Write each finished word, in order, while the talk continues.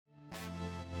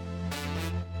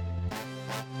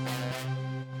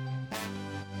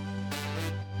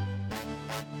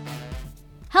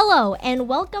Hello, and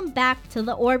welcome back to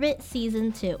The Orbit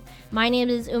Season 2. My name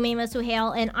is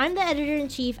Umaymah, and I'm the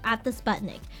editor-in-chief at the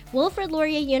Sputnik, Wilfrid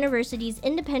Laurier University's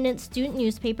independent student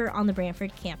newspaper on the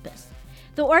Brantford campus.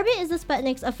 The Orbit is the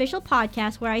Sputnik's official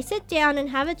podcast where I sit down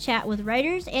and have a chat with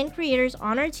writers and creators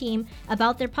on our team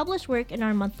about their published work in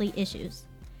our monthly issues.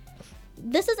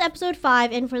 This is episode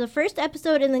 5, and for the first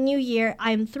episode in the new year, I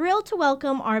am thrilled to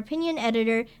welcome our opinion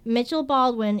editor, Mitchell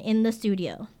Baldwin, in the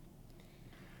studio.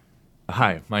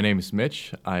 Hi, my name is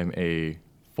Mitch. I'm a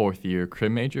fourth-year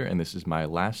crim major, and this is my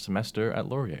last semester at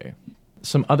Laurier.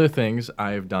 Some other things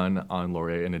I've done on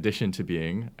Laurier, in addition to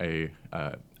being a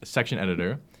section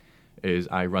editor, is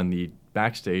I run the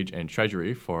backstage and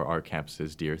treasury for our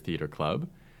campus's Deer Theater Club.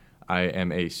 I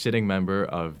am a sitting member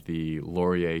of the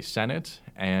Laurier Senate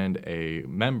and a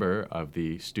member of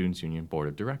the Students' Union Board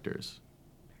of Directors.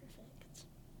 Perfect.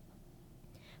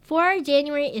 For our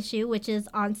January issue, which is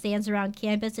on stands around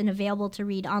campus and available to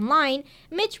read online,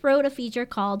 Mitch wrote a feature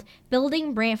called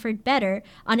Building Brantford Better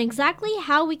on exactly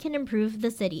how we can improve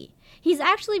the city. He's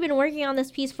actually been working on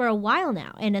this piece for a while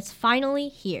now, and it's finally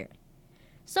here.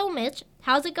 So, Mitch,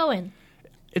 how's it going?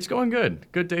 It's going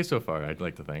good. Good day so far, I'd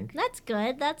like to think. That's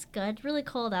good. Really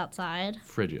cold outside.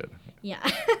 Frigid. Yeah.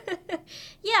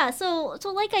 Yeah, so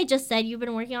like I just said, you've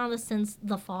been working on this since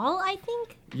the fall, I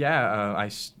think? Yeah,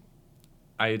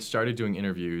 I had started doing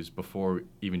interviews before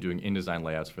even doing InDesign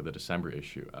layouts for the December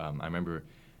issue. I remember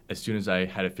as soon as I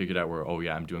had it figured out where,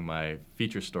 I'm doing my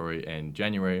feature story in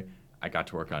January, I got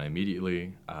to work on it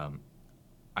immediately. I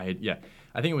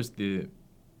think it was the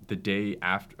day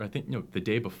after, the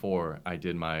day before I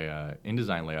did my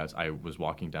InDesign layouts, I was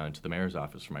walking down to the mayor's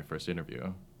office for my first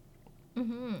interview.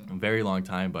 Mm-hmm. A very long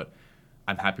time, but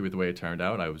I'm happy with the way it turned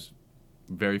out. I was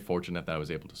very fortunate that I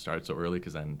was able to start so early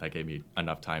because then that gave me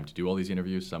enough time to do all these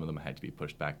interviews. Some of them had to be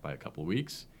pushed back by a couple of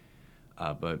weeks,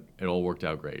 but it all worked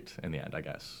out great in the end, I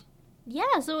guess.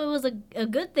 Yeah, so it was a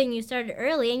good thing you started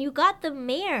early, and you got the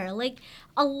mayor. Who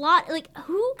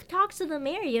talks to the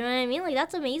mayor, you know what I mean?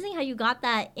 That's amazing how you got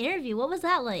that interview. What was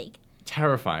that like?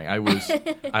 Terrifying. I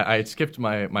had skipped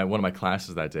my one of my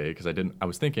classes that day because I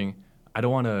was thinking, I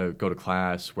don't want to go to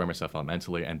class, wear myself out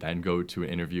mentally, and then go to an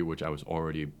interview, which I was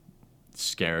already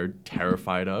scared,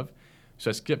 terrified of. So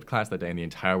I skipped class that day, and the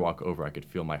entire walk over, I could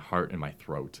feel my heart in my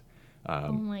throat.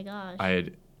 Oh my gosh.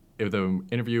 The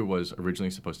interview was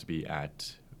originally supposed to be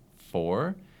at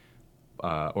 4,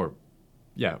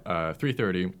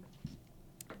 3:30,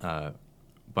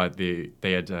 but they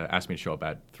had asked me to show up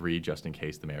at 3 just in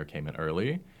case the mayor came in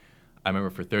early. I remember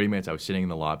for 30 minutes I was sitting in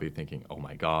the lobby thinking, oh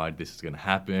my God, this is going to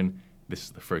happen. This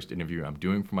is the first interview I'm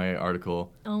doing for my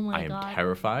article. Oh my God. I am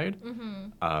terrified.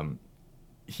 Mm-hmm.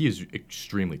 He is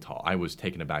extremely tall. I was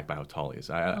taken aback by how tall he is.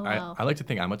 Wow. I like to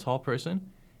think I'm a tall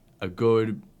person, a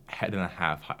good head and a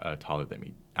half taller than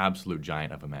me, absolute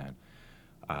giant of a man.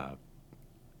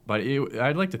 But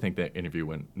I'd like to think that interview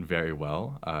went very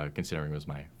well, considering it was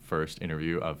my first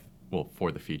interview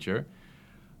for the feature.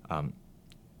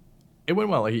 It went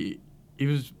well. He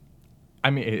was,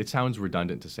 it sounds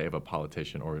redundant to say of a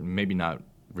politician, or maybe not,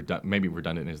 maybe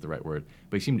redundant is the right word,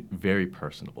 but he seemed very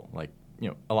personable.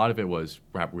 A lot of it was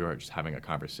we were just having a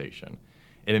conversation.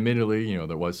 And admittedly,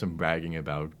 there was some bragging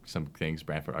about some things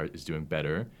Brantford is doing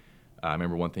better. I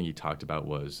remember one thing he talked about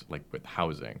was with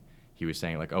housing. He was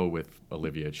saying with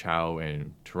Olivia Chow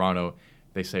in Toronto,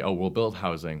 they say, we'll build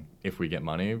housing if we get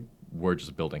money. We're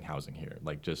just building housing here.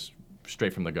 Just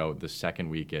straight from the go, the second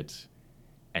we get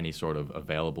any sort of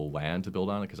available land to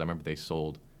build on it. Because I remember they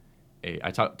sold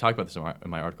I talked about this in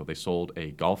my article, they sold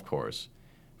a golf course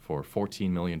for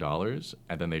 $14 million.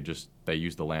 And then they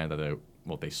used the land that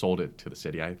they sold it to the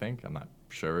city, I think. I'm not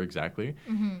sure exactly.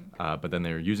 Mm-hmm. But then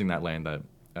they're using that land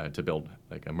to build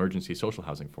emergency social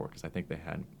housing for, because I think they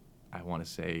had, I want to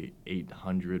say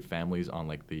 800 families on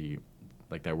that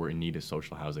were in need of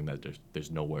social housing that there's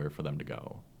nowhere for them to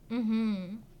go.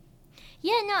 Mm-hmm.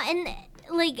 Yeah, no, and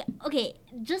okay,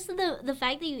 just the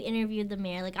fact that you interviewed the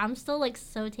mayor, I'm still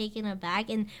so taken aback.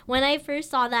 And when I first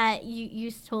saw that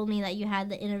you told me that you had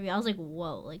the interview, I was like,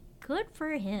 whoa, good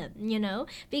for him,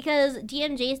 because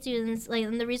DMJ students,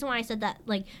 and the reason why I said that,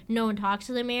 no one talks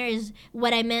to the mayor is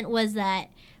what I meant was that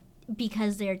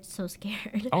because they're so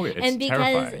scared. Oh, it's and because,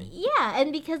 terrifying. Yeah,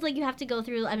 and because, you have to go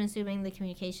through, I'm assuming, the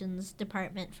communications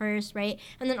department first, right?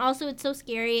 And then also it's so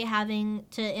scary having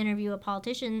to interview a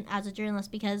politician as a journalist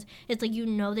because it's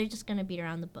they're just going to beat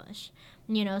around the bush.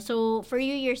 So for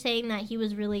you're saying that he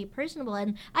was really personable,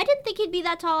 and I didn't think he'd be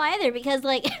that tall either because,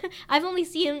 I've only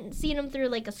seen him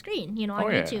through, a screen, on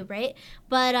YouTube, right?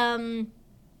 But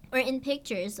or in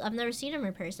pictures. I've never seen him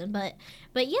in person, but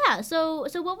yeah. So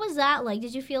what was that like?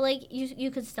 Did you feel like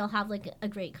you could still have like a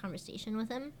great conversation with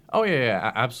him? Oh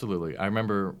yeah, absolutely. I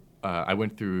remember I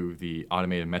went through the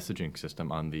automated messaging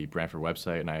system on the Brantford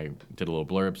website, and I did a little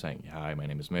blurb saying, "Hi, my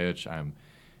name is Mitch. I'm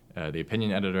the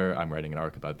opinion editor. I'm writing an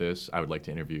article about this. I would like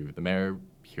to interview the mayor.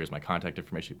 Here's my contact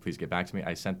information. Please get back to me."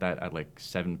 I sent that at like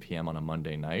 7 p.m. on a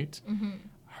Monday night. Mm-hmm.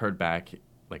 Heard back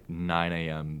like 9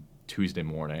 a.m. Tuesday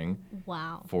morning.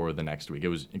 Wow. For the next week. It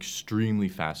was extremely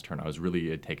fast turn. I was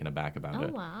really taken aback about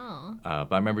it. Oh, wow.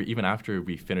 But I remember even after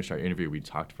we finished our interview, we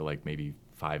talked for like maybe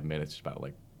 5 minutes about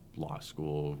like law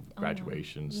school,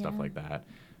 graduation, stuff like that.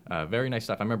 Very nice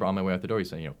stuff. I remember on my way out the door, he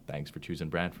said, "Thanks for choosing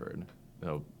Brantford."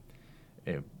 So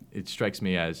it strikes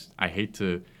me as, I hate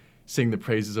to sing the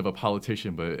praises of a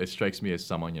politician, but it strikes me as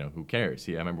someone, who cares.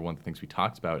 I remember one of the things we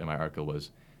talked about in my article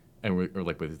was, or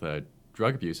like with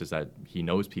drug abuse, is that he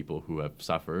knows people who have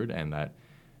suffered, and that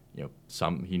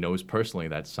he knows personally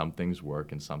that some things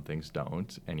work and some things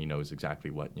don't, and he knows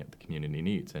exactly what the community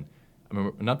needs. And I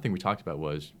remember another thing we talked about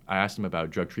was, I asked him about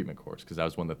drug treatment course, because that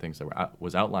was one of the things that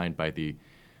was outlined by the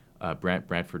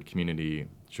Brantford Community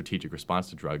Strategic Response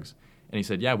to Drugs, and he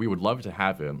said, "Yeah, we would love to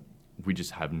have him. We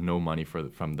just have no money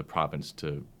from the province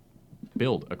to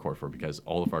build a court for, because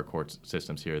all of our court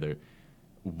systems here, they're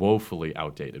woefully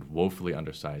outdated, woefully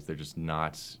undersized. They're just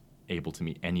not able to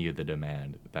meet any of the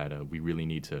demand that we really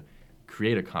need to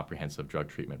create a comprehensive drug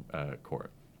treatment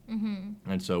court."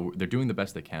 Mm-hmm. And so they're doing the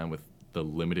best they can with the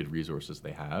limited resources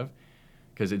they have,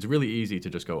 because it's really easy to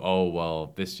just go, "Oh,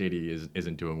 well, this city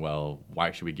isn't doing well.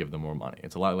 Why should we give them more money?"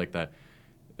 It's a lot like that,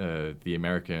 the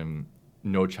American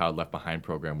No Child Left Behind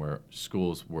program, where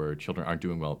schools where children aren't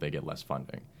doing well, they get less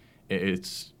funding.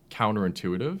 It's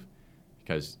counterintuitive,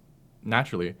 because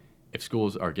naturally, if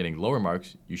schools are getting lower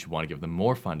marks, you should want to give them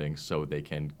more funding so they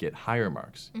can get higher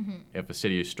marks. Mm-hmm. If a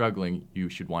city is struggling, you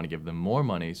should want to give them more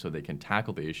money so they can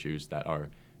tackle the issues that are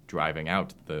driving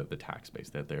out the tax base,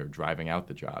 that they're driving out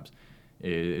the jobs.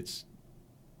 It's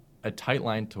a tight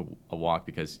line to walk,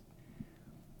 because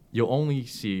you'll only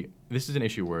see, this is an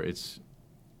issue where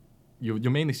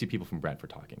you'll mainly see people from Brantford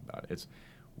talking about it. It's,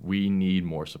 we need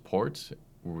more support.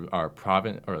 Our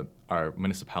province, or our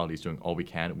municipality, is doing all we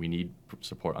can. We need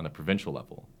support on the provincial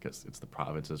level, because it's the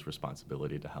province's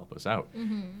responsibility to help us out.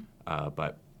 Mm-hmm.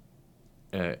 But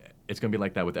it's going to be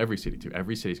like that with every city too.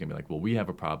 Every city is going to be like, "Well, we have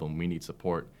a problem. We need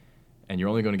support," and you're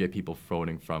only going to get people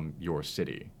voting from your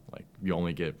city. Like, you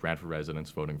only get Brantford residents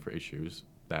voting for issues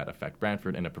that affect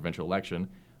Brantford in a provincial election.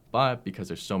 But because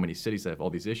there's so many cities that have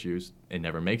all these issues, it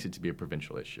never makes it to be a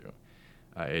provincial issue.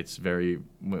 It's very,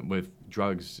 with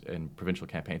drugs and provincial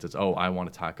campaigns, it's, "Oh, I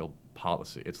want to tackle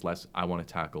policy." It's less, "I want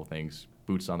to tackle things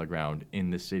boots on the ground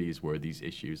in the cities where these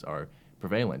issues are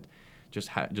prevalent." Just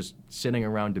sitting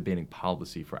around debating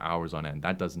policy for hours on end,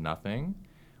 that does nothing.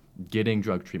 Getting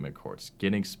drug treatment courts,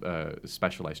 getting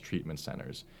specialized treatment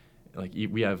centers. Like,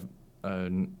 we have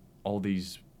all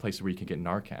these places where you can get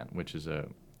Narcan, which is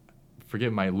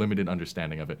forgive my limited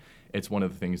understanding of it, it's one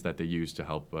of the things that they use to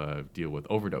help deal with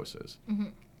overdoses. Mm-hmm.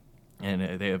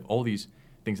 And they have all these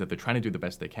things that they're trying to do the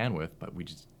best they can with, but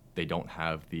they don't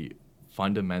have the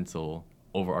fundamental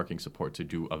overarching support to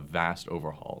do a vast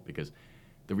overhaul, because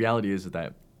the reality is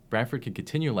that Brantford can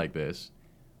continue like this,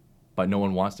 but no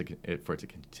one wants for it to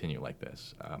continue like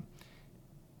this.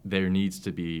 There needs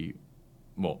to be,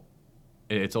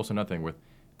 it's also another thing with,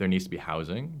 there needs to be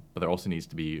housing, but there also needs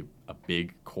to be a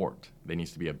big court. There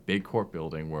needs to be a big court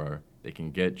building where they can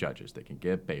get judges, they can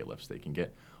get bailiffs, they can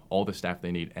get all the staff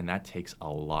they need, and that takes a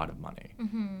lot of money.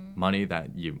 Mm-hmm. Money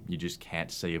that you just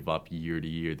can't save up year to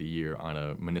year on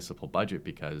a municipal budget,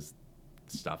 because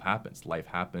stuff happens, life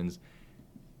happens.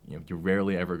 You're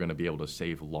rarely ever going to be able to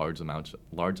save large amounts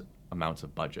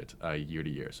of budget year to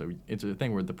year. So it's a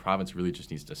thing where the province really just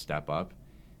needs to step up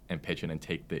and pitch in and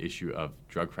take the issue of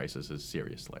drug crises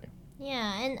seriously.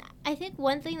 Yeah, and I think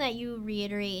one thing that you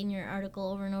reiterate in your article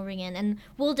over and over again, and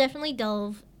we'll definitely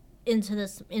delve into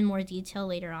this in more detail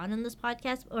later on in this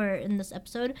podcast or in this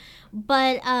episode,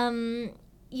 but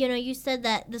you said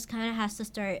that this kind of has to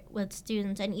start with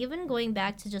students, and even going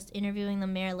back to just interviewing the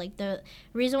mayor, like the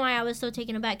reason why I was so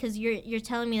taken aback, because you're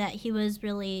telling me that he was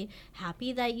really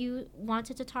happy that you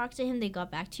wanted to talk to him. They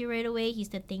got back to you right away. He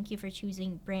said, "Thank you for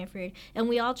choosing Brantford," and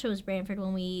we all chose Brantford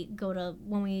when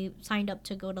we signed up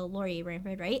to go to Laurier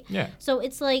Brantford, right? Yeah. So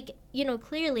it's like,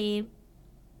 clearly,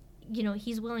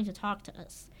 he's willing to talk to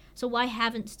us. So why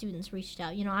haven't students reached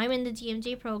out? I'm in the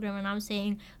DMJ program, and I'm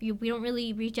saying we don't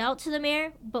really reach out to the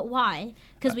mayor, but why?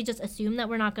 Because we just assume that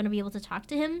we're not going to be able to talk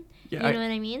to him? Yeah, you know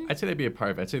what I mean? I'd say that'd be a part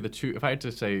of it. I'd say if I had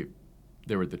to say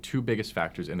there were the two biggest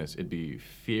factors in this. It'd be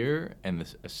fear and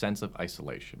a sense of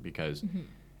isolation, because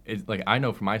it's like, I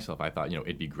know for myself, I thought,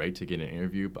 it'd be great to get an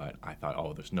interview, but I thought,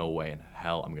 oh, there's no way in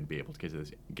hell I'm going to be able to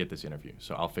get this interview,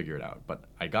 so I'll figure it out. But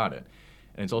I got it.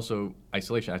 And it's also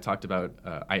isolation. I talked about,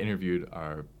 I interviewed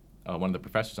one of the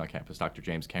professors on campus, Dr.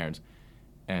 James Cairns,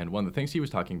 and one of the things he was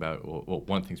talking about,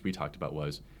 one of the things we talked about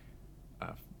was,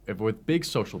 with big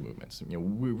social movements,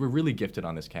 we're really gifted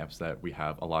on this campus that we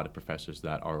have a lot of professors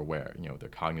that are aware. They're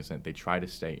cognizant. They try to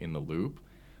stay in the loop,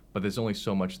 but there's only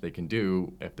so much they can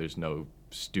do if there's no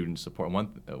student support.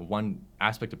 One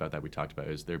aspect about that we talked about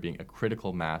is there being a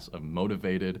critical mass of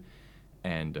motivated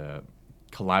and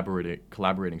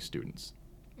collaborating students.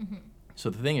 So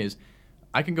the thing is,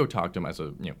 I can go talk to them as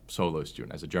a solo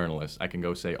student, as a journalist. I can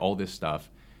go say all this stuff,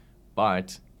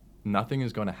 but nothing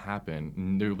is going to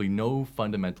happen. There will be no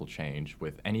fundamental change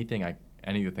with any of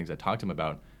the things I talked to them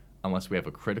about, unless we have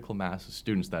a critical mass of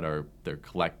students they're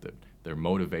collective, they're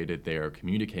motivated, they're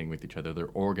communicating with each other, they're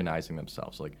organizing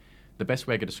themselves. Like, the best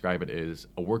way I could describe it is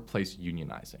a workplace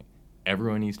unionizing.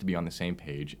 Everyone needs to be on the same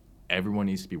page. Everyone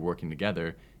needs to be working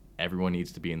together. Everyone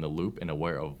needs to be in the loop and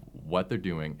aware of what they're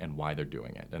doing and why they're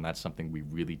doing it. And that's something we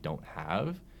really don't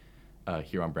have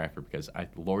here on Brantford, because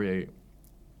Laurier,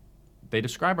 they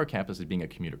describe our campus as being a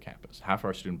commuter campus. Half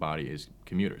our student body is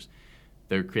commuters.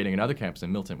 They're creating another campus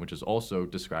in Milton, which is also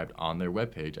described on their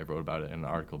webpage. I wrote about it in an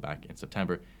article back in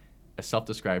September, a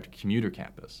self-described commuter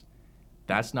campus.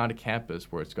 That's not a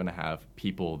campus where it's going to have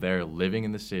people there living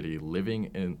in the city, living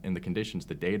in the conditions,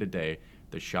 the day-to-day.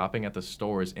 They're shopping at the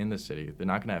stores in the city. They're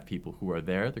not going to have people who are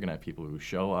there. They're going to have people who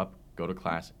show up, go to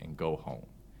class, and go home.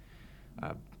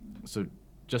 So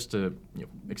just to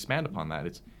expand upon that,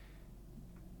 it's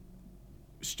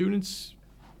students,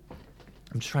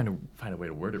 I'm just trying to find a way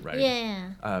to word it right.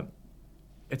 Yeah.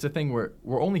 It's a thing where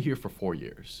we're only here for 4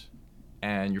 years.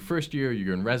 And your first year,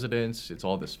 you're in residence, it's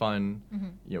all this fun.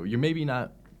 You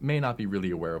may not be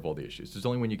really aware of all the issues. It's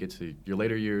only when you get to your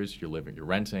later years, you're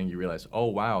renting, you realize, oh,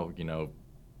 wow,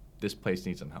 this place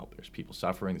needs some help. There's people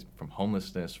suffering from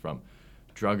homelessness, from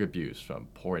drug abuse, from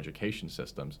poor education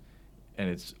systems. And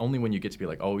it's only when you get to be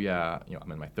like, oh, yeah,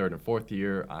 I'm in my third and fourth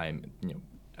year, I'm,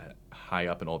 high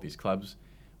up in all these clubs,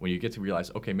 when you get to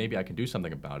realize, okay, maybe I can do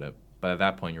something about it. But at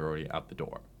that point, you're already out the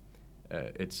door.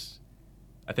 It's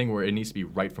a thing where it needs to be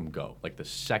right from go. Like, the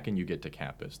second you get to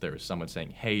campus, there is someone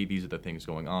saying, hey, these are the things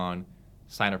going on.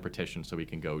 Sign our petition so we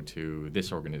can go to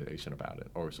this organization about it,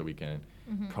 or so we can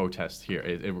protest here.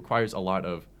 It requires a lot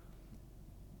of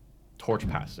torch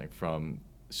passing from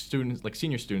students, like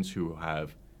senior students who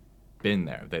have been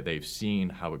there. They've seen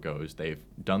how it goes. They've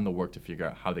done the work to figure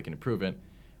out how they can improve it.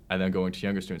 And then going to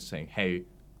younger students saying, hey,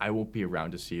 I won't be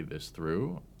around to see this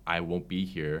through. I won't be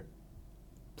here.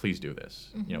 Please do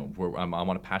this. I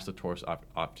want to pass the torch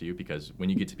off to you, because when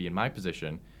you get to be in my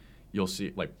position, you'll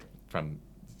see, like, from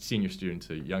senior student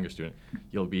to younger student,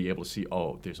 you'll be able to see,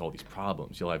 oh, there's all these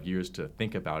problems. You'll have years to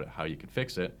think about it, how you can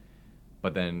fix it.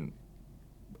 But then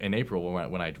in April,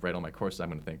 when I write all my courses, I'm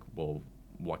going to think, well,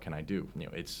 what can I do?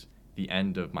 It's the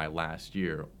end of my last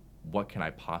year. What can I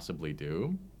possibly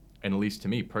do? And at least to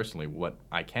me personally, what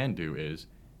I can do is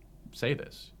say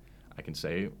this. I can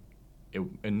say,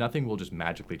 and nothing will just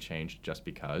magically change just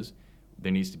because.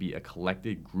 There needs to be a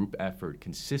collected group effort,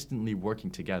 consistently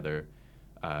working together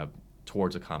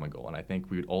towards a common goal. And I think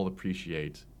we would all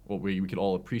appreciate, we could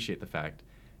all appreciate the fact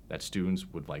that students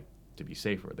would like to be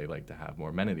safer. They like to have more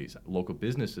amenities. Local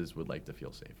businesses would like to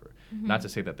feel safer. Not to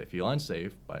say that they feel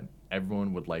unsafe, but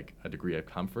everyone would like a degree of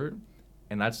comfort.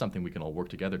 And that's something we can all work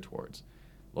together towards.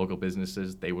 Local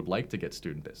businesses, they would like to get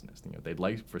student business. They'd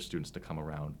like for students to come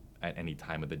around at any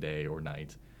time of the day or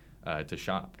night to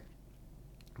shop.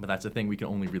 But that's the thing we can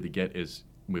only really get is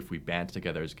if we band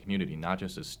together as a community, not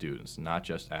just as students, not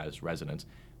just as residents,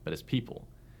 but as people.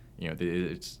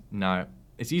 It's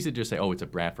easy to just say, oh, it's a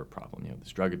Brantford problem.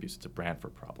 This drug abuse, it's a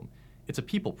Brantford problem. It's a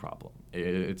people problem.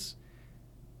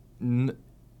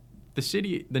 The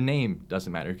city, the name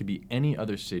doesn't matter. It could be any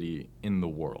other city in the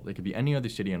world. It could be any other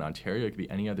city in Ontario. It could be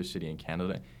any other city in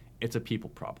Canada. It's a people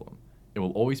problem. It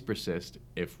will always persist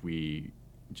if we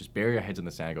just bury our heads in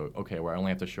the sand and go, okay, well, I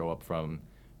only have to show up from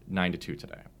 9 to 2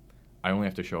 today. I only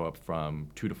have to show up from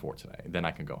 2 to 4 today. Then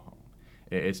I can go home.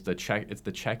 It's the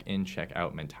check-in,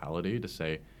 check-out mentality to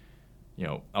say,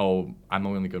 oh, I'm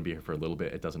only going to be here for a little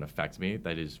bit. It doesn't affect me.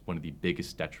 That is one of the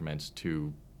biggest detriments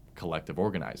to collective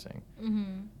organizing.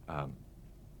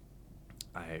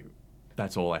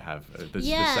 That's all I have. The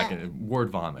second word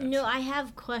vomit. No, I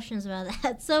have questions about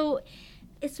that. So,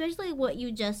 especially what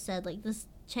you just said, like this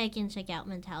check-in, check-out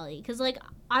mentality. Because, like,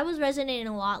 I was resonating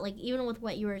a lot, like, even with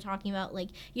what you were talking about, like,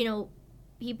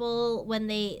 people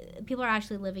are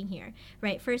actually living here,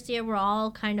 right? First year we're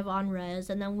all kind of on res,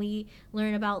 and then we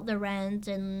learn about the rent,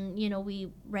 and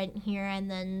we rent here,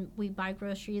 and then we buy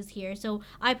groceries here. So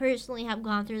I personally have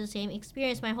gone through the same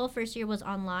experience. My whole first year was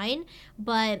online,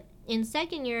 but in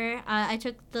second year, I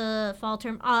took the fall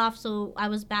term off, so I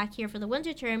was back here for the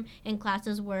winter term, and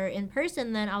classes were in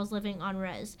person. Then I was living on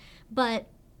res, but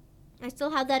I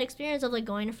still had that experience of like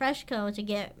going to Freshco to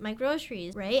get my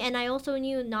groceries, right? And I also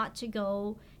knew not to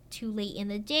go too late in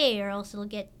the day or else it'll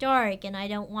get dark, and I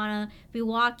don't want to be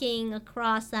walking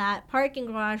across that parking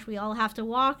garage we all have to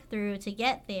walk through to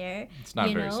get there. It's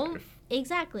not very safe.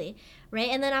 Exactly, right?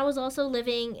 And then I was also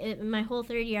living, in my whole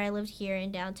third year, I lived here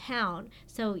in downtown,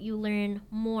 so you learn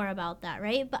more about that,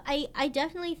 right? But I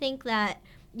definitely think that,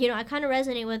 I kind of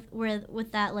resonate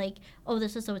with that, like, oh,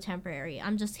 this is so temporary.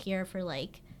 I'm just here for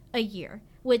like a year,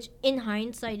 which in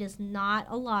hindsight is not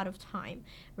a lot of time,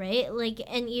 right? Like,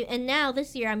 and now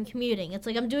this year I'm commuting. It's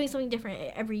like I'm doing something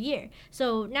different every year.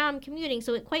 So now I'm commuting.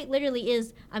 So it quite literally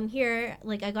is, I'm here,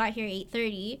 like I got here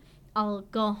 8:30. I'll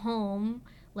go home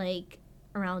like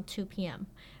around 2 p.m.,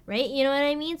 right? You know what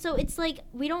I mean? So it's like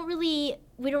we don't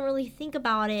really think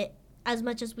about it as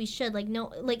much as we should. Like,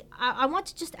 no, like I want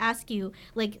to just ask you,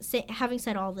 like, having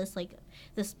said all this, like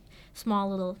this small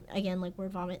little, again, like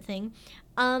word vomit thing,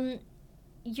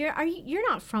 you're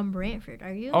not from Brantford,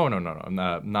 are you? Oh, no. I'm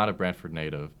not a Brantford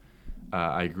native.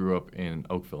 I grew up in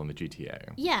Oakville in the GTA.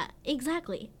 Yeah,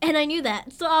 exactly. And I knew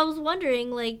that. So I was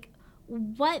wondering, like,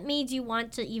 what made you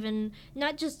want to even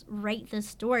not just write this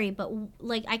story, but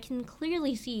like I can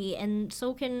clearly see, and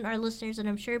so can our listeners, and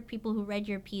I'm sure people who read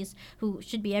your piece, who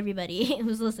should be everybody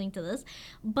who's listening to this,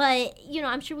 but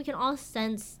I'm sure we can all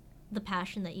sense the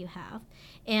passion that you have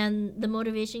and the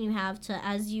motivation you have to,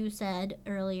 as you said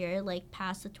earlier, like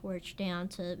pass the torch down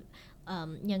to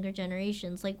younger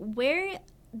generations. Like, where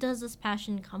does this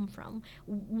passion come from?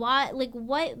 What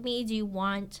made you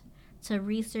want to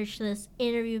research this,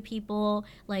 interview people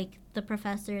like the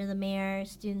professor, the mayor,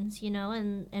 students,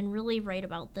 and really write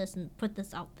about this and put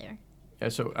this out there? Yeah,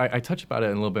 so I touch about it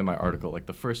in a little bit in my article. Like,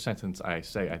 the first sentence I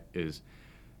say is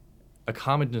a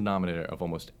common denominator of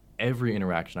almost every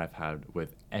interaction I've had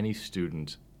with any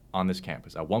student on this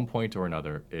campus at one point or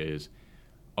another is,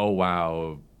 oh,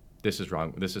 wow, this is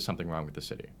wrong. This is something wrong with the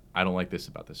city. I don't like this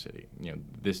about the city.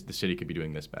 The city could be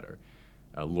doing this better.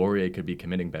 Laurier could be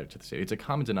committing better to the city. It's a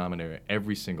common denominator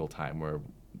every single time, where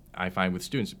I find with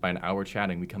students, by an hour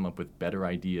chatting, we come up with better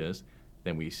ideas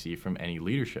than we see from any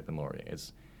leadership in Laurier.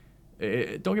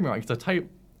 Don't get me wrong, it's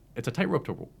a tightrope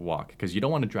to walk, because you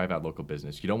don't want to drive out local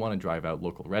business. You don't want to drive out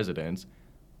local residents.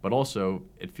 But also,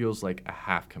 it feels like a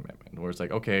half commitment, where it's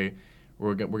like, okay,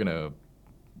 we're gonna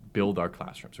build our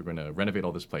classrooms, we're gonna renovate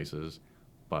all these places,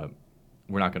 but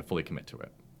we're not gonna fully commit to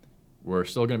it. We're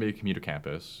still gonna be a commuter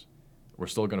campus. We're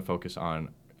still gonna focus on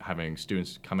having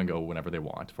students come and go whenever they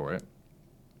want for it.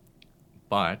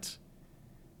 But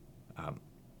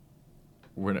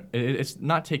it's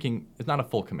not a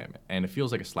full commitment, and it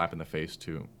feels like a slap in the face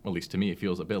at least to me. It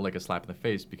feels a bit like a slap in the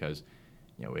face because,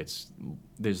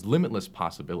 there's limitless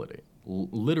possibility,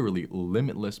 literally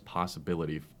limitless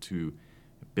possibility to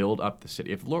build up the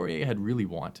city. If Laurier had really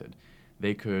wanted,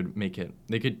 they could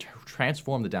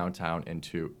transform the downtown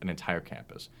into an entire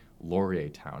campus. Laurier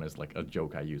Town is like a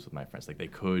joke I use with my friends. Like, they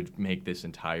could make this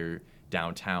entire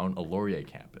downtown a Laurier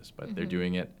campus, but they're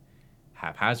doing it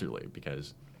haphazardly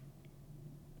because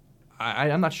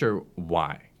I'm not sure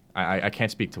why. I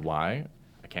can't speak to why.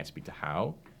 I can't speak to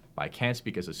how. But I can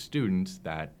speak as a student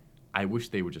that I wish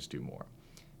they would just do more.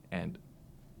 And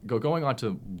going on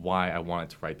to why I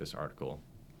wanted to write this article,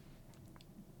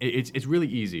 it's really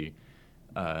easy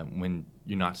when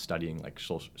you're not studying like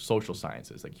social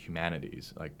sciences, like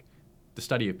humanities, like the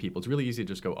study of people. It's really easy to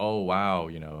just go, oh, wow,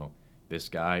 this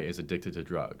guy is addicted to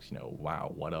drugs.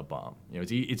 Wow, what a bum.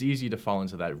 It's easy to fall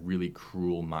into that really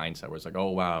cruel mindset where it's like,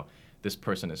 oh, wow, this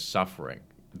person is suffering,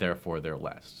 therefore they're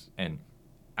less. And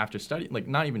after studying, like,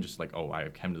 not even just like, oh, I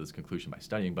have come to this conclusion by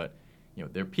studying, but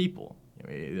they're people.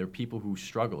 They're people who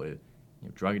struggle.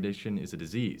 Drug addiction is a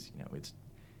disease. It's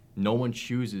no one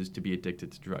chooses to be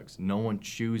addicted to drugs. No one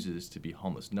chooses to be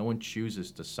homeless. No one chooses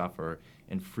to suffer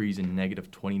and freeze in negative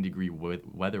 20-degree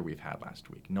weather we've had last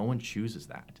week. No one chooses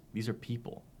that. These are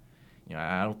people.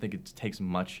 I don't think it takes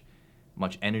much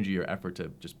energy or effort to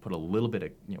just put a little bit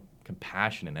of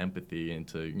compassion and empathy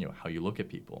into how you look at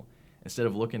people. Instead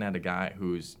of looking at a guy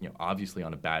who's obviously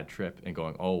on a bad trip and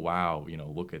going, oh, wow,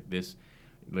 look at this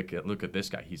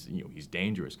guy, he's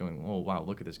dangerous. Going, oh, wow,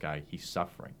 look at this guy, he's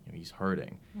suffering, he's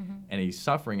hurting, and he's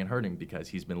suffering and hurting because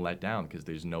he's been let down, because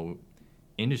there's no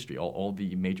industry, all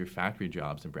the major factory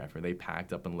jobs in Brantford, they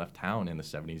packed up and left town in the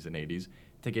 70s and 80s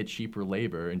to get cheaper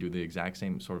labor and do the exact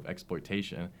same sort of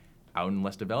exploitation out in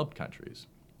less developed countries.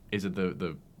 Is it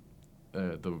the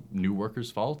new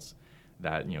workers' faults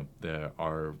that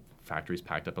our factories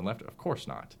packed up and left? Of course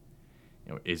not.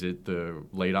 Is it the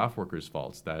laid off workers'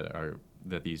 faults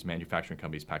that these manufacturing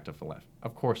companies packed up and left?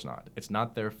 Of course not. It's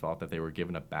not their fault that they were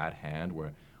given a bad hand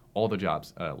where all the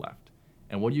jobs left.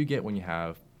 And what do you get when you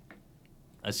have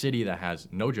a city that has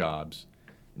no jobs,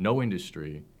 no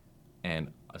industry,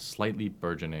 and a slightly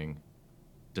burgeoning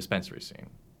dispensary scene,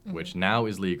 which now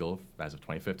is legal as of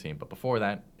 2015, but before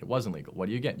that, it wasn't legal. What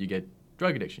do you get? You get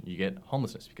drug addiction. You get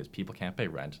homelessness because people can't pay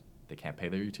rent. They can't pay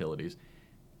their utilities.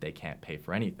 They can't pay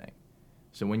for anything.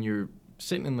 So when you're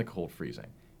sitting in the cold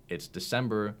freezing, it's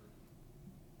December,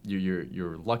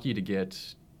 you're lucky to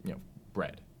get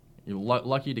bread. You're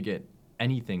lucky to get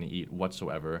anything to eat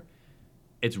whatsoever.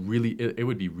 It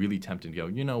would be really tempting to go,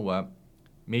 you know what,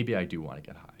 maybe I do want to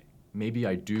get high. Maybe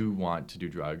I do want to do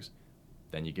drugs.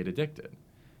 Then you get addicted.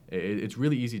 It's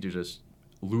really easy to just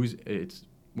lose. It's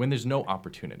when there's no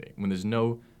opportunity, when there's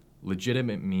no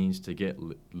legitimate means to get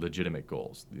legitimate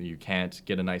goals. You can't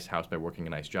get a nice house by working a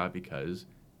nice job because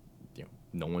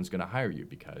no one's going to hire you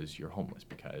because you're homeless,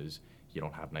 because you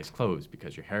don't have nice clothes,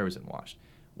 because your hair isn't washed.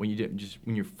 When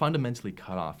you're fundamentally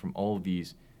cut off from all of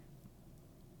these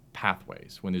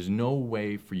pathways, when there's no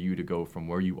way for you to go from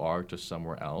where you are to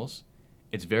somewhere else,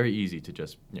 it's very easy to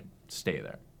just stay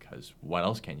there. Because what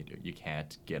else can you do? You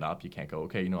can't get up. You can't go,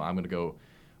 okay, I'm going to go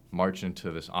march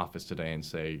into this office today and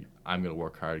say, I'm going to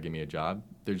work hard, give me a job.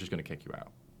 They're just going to kick you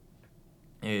out.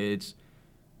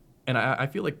 And I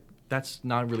feel like that's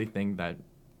not really a thing that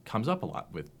comes up a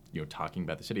lot with, talking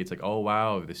about the city. It's like, oh,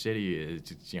 wow, the city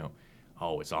is,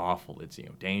 it's awful. It's,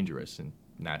 dangerous. And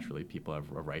naturally, people have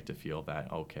a right to feel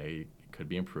that, okay, it could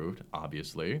be improved,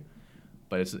 obviously.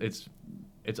 But it's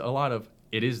a lot of,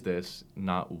 it is this,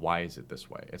 not why is it this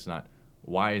way. It's not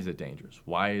why is it dangerous?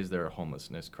 Why is there a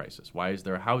homelessness crisis? Why is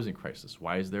there a housing crisis?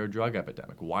 Why is there a drug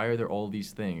epidemic? Why are there all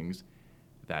these things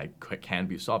that can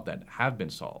be solved, that have been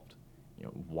solved?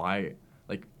 Why,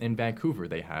 like in Vancouver,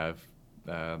 they have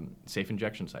safe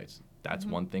injection sites. That's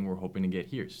one thing we're hoping to get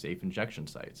here, safe injection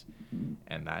sites.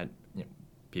 And that,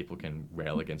 people can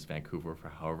rail against Vancouver for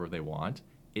however they want.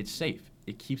 It's safe.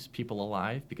 It keeps people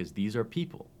alive because these are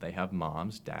people. They have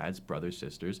moms, dads, brothers,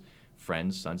 sisters,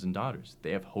 friends, sons, and daughters.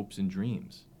 They have hopes and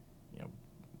dreams.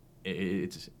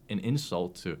 It's an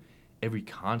insult to every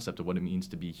concept of what it means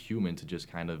to be human to just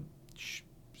kind of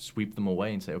sweep them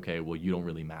away and say, okay, well, you don't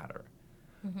really matter.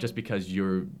 Just because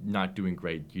you're not doing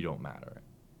great, you don't matter.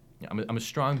 I'm a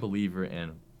strong believer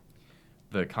in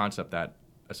the concept that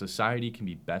a society can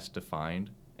be best defined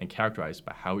and characterized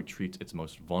by how it treats its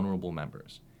most vulnerable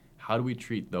members. How do we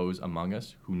treat those among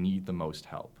us who need the most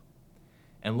help?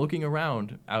 And looking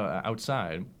around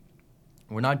outside,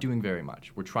 we're not doing very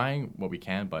much. We're trying what we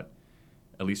can, but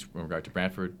at least in regard to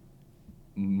Brantford,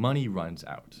 money runs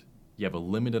out. You have a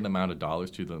limited amount of dollars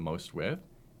to do the most with,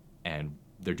 and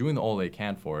they're doing all they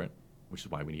can for it, which is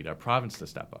why we need our province to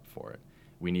step up for it.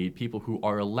 We need people who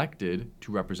are elected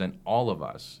to represent all of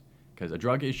us, because a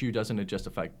drug issue doesn't just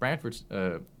affect Brantford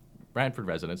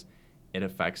residents, it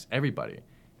affects everybody.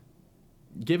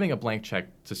 Giving a blank check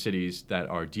to cities that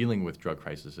are dealing with drug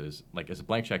crises is as a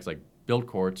blank check, it's like build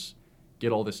courts,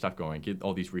 get all this stuff going, get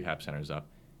all these rehab centers up.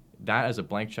 That as a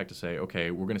blank check to say,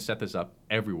 okay, we're going to set this up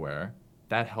everywhere.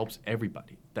 That helps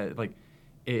everybody. That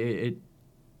it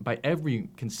by every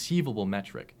conceivable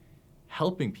metric,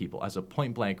 helping people as a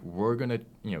point blank. We're going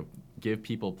to give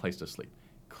people a place to sleep,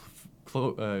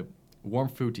 warm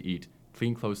food to eat,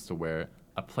 clean clothes to wear,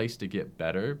 a place to get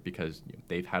better because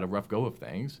they've had a rough go of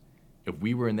things. If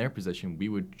we were in their position, we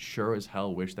would sure as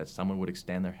hell wish that someone would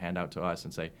extend their hand out to us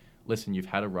and say, listen, you've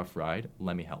had a rough ride,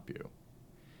 let me help you.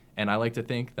 And I like to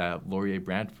think that Laurier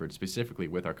Brantford, specifically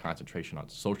with our concentration on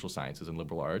social sciences and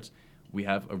liberal arts, we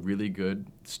have a really good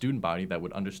student body that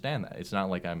would understand that. It's not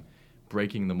like I'm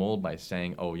breaking the mold by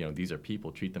saying, oh, these are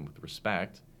people, treat them with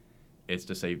respect. It's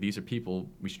to say, these are people,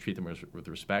 we should treat them with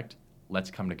respect.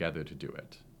 Let's come together to do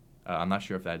it. I'm not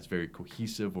sure if that's very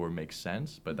cohesive or makes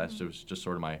sense, but that's just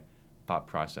sort of my thought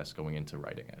process going into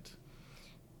writing it.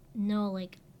 No,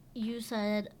 you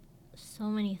said so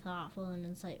many thoughtful and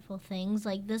insightful things.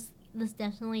 This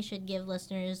definitely should give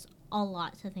listeners a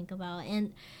lot to think about.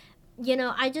 And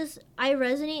I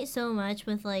resonate so much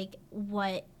with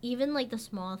what even the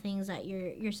small things that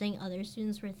you're saying other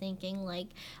students were thinking.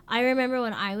 I remember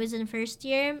when I was in first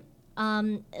year,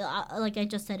 Like I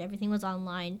just said, everything was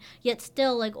online. Yet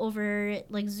still, like over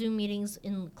like Zoom meetings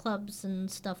in clubs and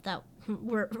stuff that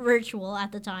were virtual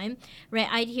at the time, right?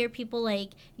 I'd hear people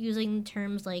like using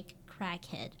terms like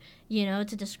crackhead,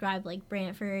 to describe like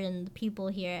Brantford and the people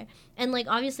here. And like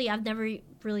obviously, I've never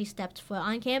really stepped foot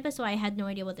on campus, so I had no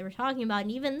idea what they were talking about.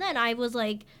 And even then, I was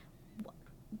like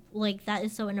that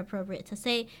is so inappropriate to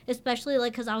say, especially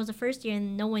like because I was a first year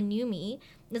and no one knew me.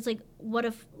 It's like, what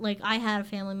if like I had a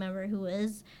family member who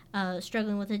is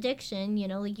struggling with addiction,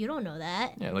 like you don't know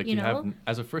that. Yeah, like you have,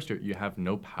 as a first year, you have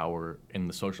no power in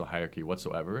the social hierarchy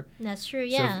whatsoever. That's true,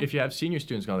 yeah. So if you have senior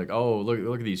students going like, oh,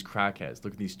 look at these crackheads,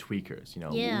 look at these tweakers,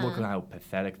 look at how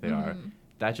pathetic they are,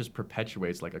 that just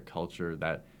perpetuates like a culture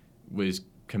that was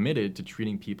committed to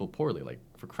treating people poorly. Like,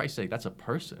 for Christ's sake, that's a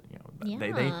person.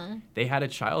 They had a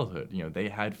childhood. They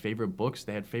had favorite books,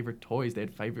 they had favorite toys, they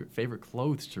had favorite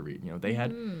clothes to read.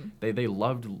 They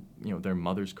loved their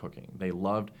mother's cooking. They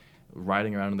loved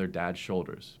riding around on their dad's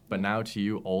shoulders. But now to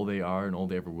you, all they are and all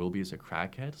they ever will be is a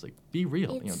crackhead. It's like, be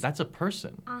real. That's a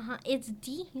person. It's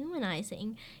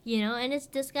dehumanizing, and it's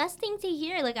disgusting to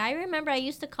hear. Like, I remember I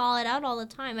used to call it out all the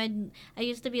time. I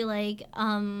used to be like,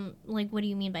 what do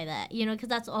you mean by that? Because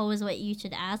that's always what you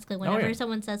should ask. Like, whenever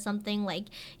someone says something like,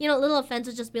 little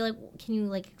offenses, just be like, can you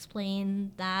like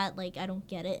explain that? Like, I don't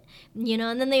get it,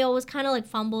 and then they always kind of like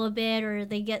fumble a bit or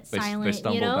they get silent, They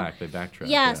stumble back, they backtrack.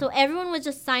 Yeah, so everyone was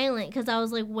just silent because I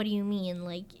was like, what do you mean?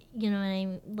 Like, what I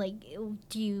mean? Like,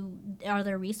 are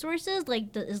there resources?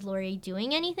 Like, is Lori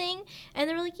doing anything? And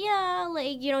they were like, yeah,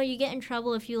 like, you get in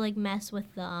trouble if you, like, mess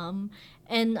with them.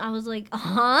 And I was like,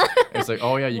 It's like,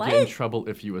 oh, yeah, you get in trouble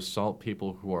if you assault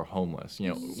people who are homeless.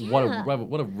 What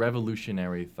a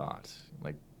revolutionary thought.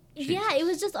 Like, Jesus. Yeah, it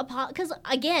was just because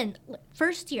again,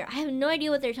 first year, I have no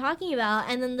idea what they're talking about,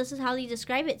 and then this is how they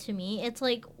describe it to me. It's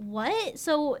like, what?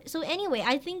 So anyway,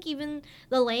 I think even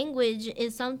the language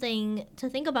is something to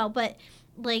think about. But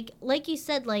like you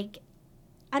said, like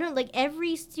I don't like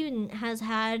every student has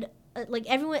had.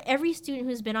 Every student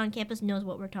who's been on campus knows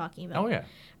what we're talking about. Oh, yeah.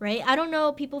 Right? I don't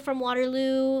know people from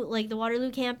Waterloo, like the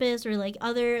Waterloo campus or like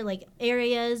other like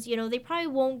areas, they probably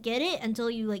won't get it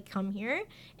until you like come here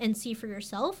and see for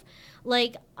yourself.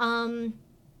 Like, I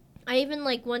even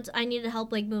like once I needed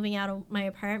help like moving out of my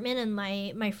apartment and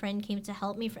my friend came to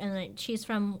help me and she's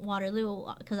from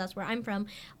Waterloo because that's where I'm from.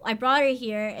 I brought her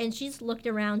here and she just looked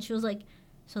around. She was like,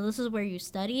 so this is where you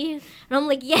study? And I'm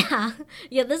like, yeah,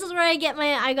 this is where I got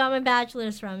my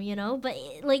bachelor's from, But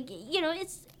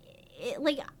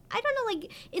I don't know,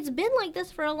 like, it's been like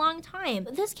this for a long time.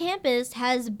 This campus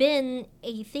has been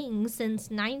a thing since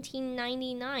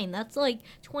 1999. That's like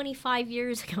 25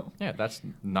 years ago. Yeah, that's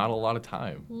not a lot of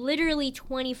time. Literally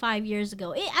 25 years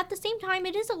ago. At the same time,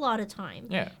 it is a lot of time.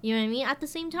 Yeah. You know what I mean? At the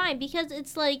same time, because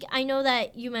it's like, I know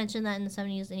that you mentioned that in the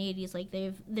 70s and 80s, like,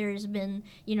 there's been,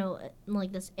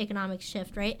 like this economic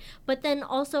shift, right? But then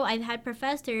also I've had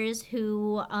professors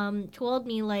who told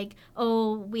me, like,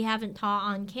 oh, we haven't taught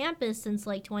on campus since,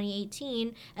 like,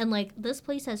 2018, and like this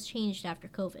place has changed after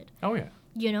COVID. Oh yeah.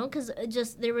 Because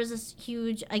just there was this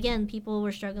huge, again, people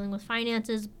were struggling with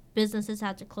finances, businesses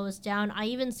had to close down. I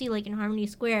even see like in Harmony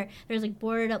Square, there's like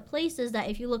boarded up places that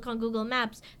if you look on Google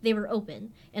Maps, they were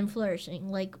open and flourishing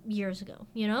like years ago,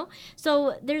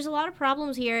 So there's a lot of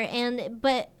problems here, and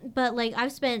but like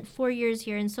I've spent 4 years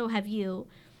here and so have you,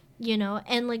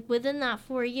 and like within that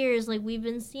 4 years, like we've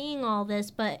been seeing all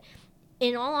this, but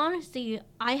in all honesty,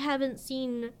 I haven't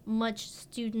seen much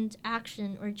student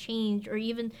action or change or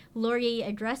even Laurier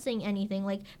addressing anything.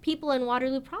 Like, people in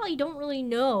Waterloo probably don't really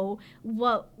know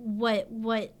what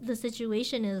the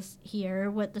situation is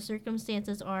here, what the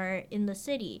circumstances are in the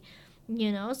city,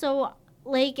 So,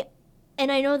 like,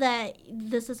 and I know that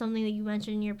this is something that you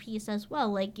mentioned in your piece as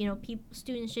well. Like,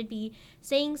 students should be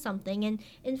saying something. And,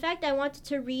 in fact, I wanted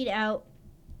to read out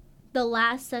the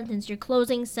last sentence, your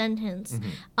closing sentence,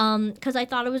 because I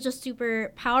thought it was just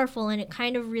super powerful, and it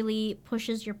kind of really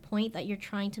pushes your point that you're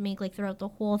trying to make like throughout the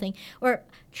whole thing. Or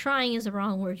trying is the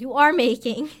wrong word. You are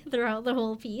making throughout the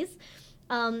whole piece.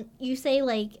 You say,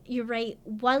 like, you write,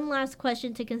 one last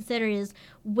question to consider is,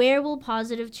 where will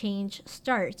positive change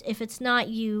start? If it's not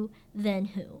you, then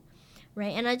who?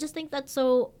 Right? And I just think that's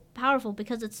so powerful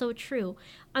because it's so true.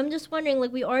 I'm just wondering,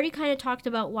 like, we already kind of talked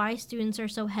about why students are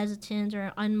so hesitant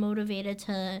or unmotivated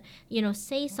to,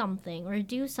 say something or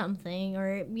do something,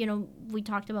 or, we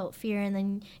talked about fear, and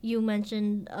then you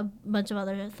mentioned a bunch of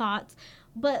other thoughts.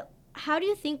 But how do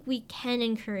you think we can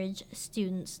encourage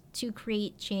students to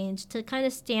create change, to kind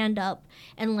of stand up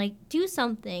and like do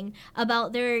something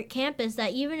about their campus,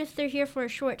 that even if they're here for a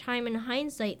short time, in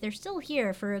hindsight, they're still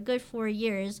here for a good 4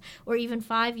 years or even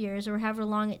 5 years or however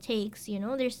long it takes,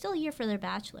 they're still here for their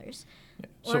bachelor's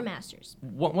or master's.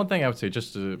 One thing I would say,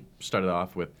 just to start it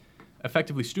off with,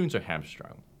 effectively students are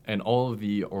hamstrung. And all of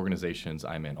the organizations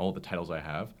I'm in, all the titles I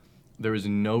have, there is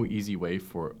no easy way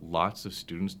for lots of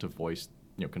students to voice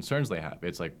concerns they have.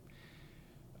 It's like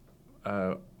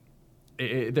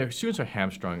their students are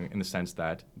hamstrung in the sense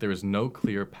that there is no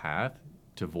clear path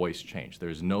to voice change.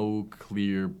 There's no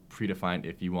clear predefined,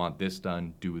 if you want this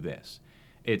done, do this.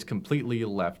 It's completely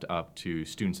left up to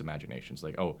students' imaginations.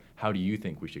 Like, oh, how do you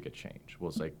think we should get change? Well,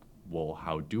 it's like, well,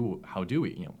 how do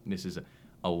we? This is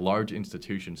a large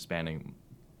institution spanning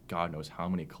God knows how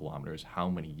many kilometers, how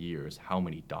many years, how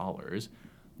many dollars.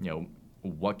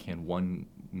 What can one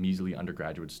measly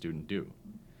undergraduate student do?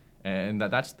 And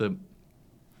that's the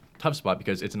tough spot,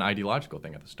 because it's an ideological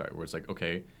thing at the start, where it's like,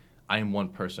 okay, I am one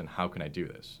person, how can I do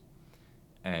this?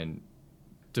 And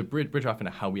to bridge off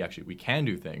into how we can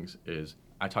do things is,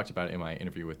 I talked about it in my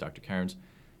interview with Dr. Cairns,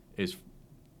 is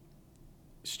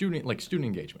student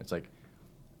engagement. It's like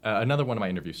another one of my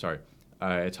interviews,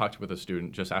 I talked with a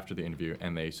student just after the interview,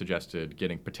 and they suggested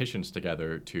getting petitions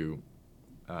together to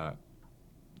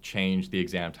change the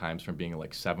exam times from being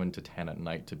like 7 to 10 at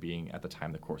night to being at the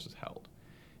time the course is held.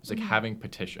 It's like having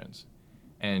petitions.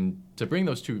 And to bring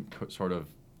those two sort of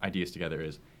ideas together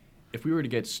is, if we were to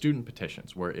get student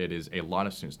petitions where it is a lot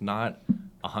of students, not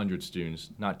 100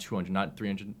 students, not 200, not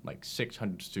 300, like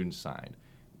 600 students signed,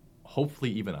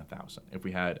 hopefully even 1,000. If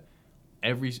we had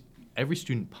every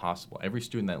student possible, every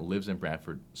student that lives in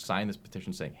Brantford sign this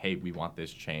petition saying, hey, we want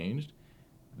this changed,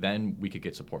 then we could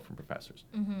get support from professors.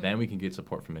 Then we can get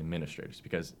support from administrators,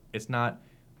 because it's not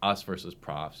us versus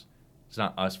profs. It's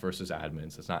not us versus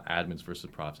admins. It's not admins versus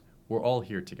profs. We're all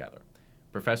here together.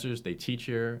 Professors, they teach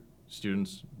here.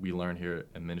 Students, we learn here.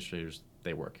 Administrators,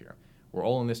 they work here. We're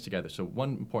all in this together. So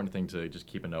one important thing to just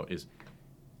keep a note is,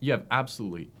 you have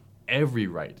absolutely every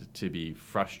right to be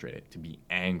frustrated, to be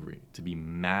angry, to be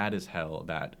mad as hell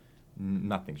that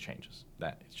nothing changes,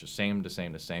 that it's just same to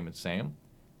same to same and same.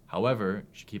 However,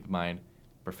 you should keep in mind,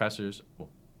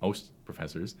 most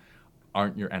professors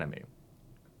aren't your enemy.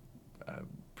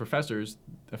 Professors,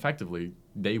 effectively,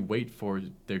 they wait for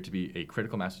there to be a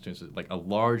critical mass of students, like a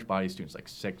large body of students, like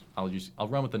six. I'll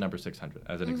run with the number 600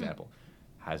 as an example.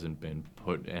 Hasn't been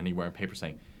put anywhere in paper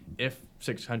saying, if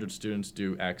 600 students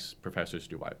do X, professors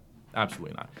do Y.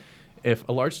 Absolutely not. If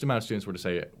a large amount of students were to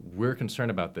say, we're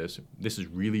concerned about this is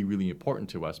really, really important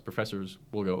to us, professors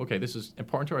will go, okay, this is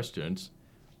important to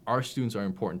our students are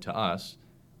important to us,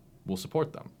 we'll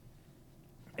support them.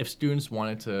 If students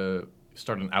wanted to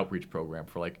start an outreach program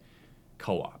for like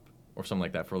co-op or something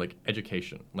like that, for like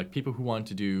education, like people who want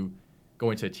to go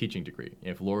into a teaching degree.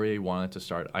 If Laurier wanted to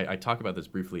start, I talk about this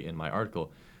briefly in my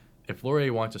article, if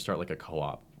Laurier wanted to start like a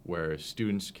co-op where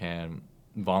students can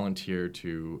volunteer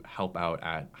to help out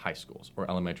at high schools or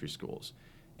elementary schools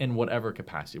in whatever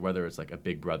capacity, whether it's like a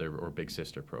big brother or big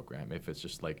sister program, if it's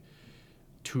just like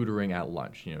tutoring at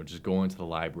lunch, just going to the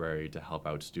library to help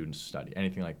out students study,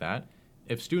 anything like that.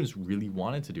 If students really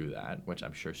wanted to do that, which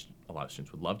I'm sure a lot of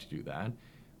students would love to do that,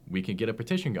 we can get a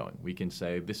petition going. We can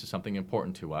say, this is something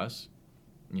important to us.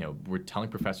 We're telling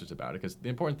professors about it, because the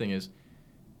important thing is,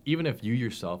 even if you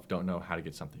yourself don't know how to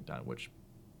get something done, which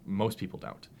most people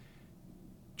don't,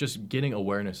 just getting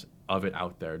awareness of it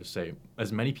out there to say,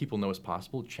 as many people know as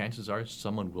possible, chances are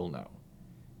someone will know.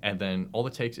 And then all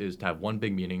it takes is to have one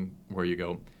big meeting where you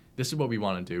go, this is what we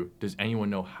want to do. Does anyone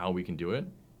know how we can do it?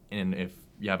 And if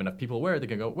you have enough people aware, they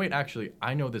can go, wait, actually,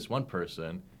 I know this one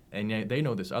person, and they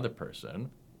know this other person.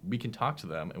 We can talk to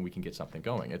them, and we can get something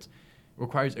going. It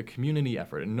requires a community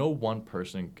effort, and no one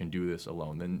person can do this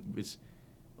alone. Then it's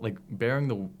like bearing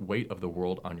the weight of the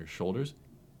world on your shoulders.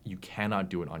 You cannot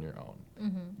do it on your own.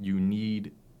 You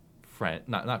need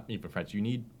not even friends. You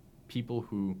need people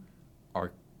who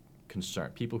are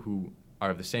concerned, people who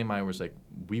are of the same mind, where it's like,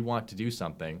 we want to do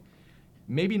something,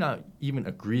 maybe not even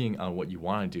agreeing on what you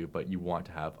want to do, but you want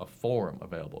to have a forum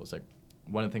available. It's like,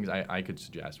 one of the things I could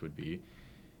suggest would be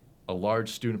a large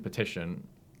student petition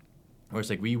where it's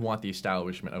like, we want the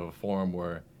establishment of a forum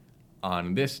where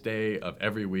on this day of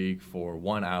every week for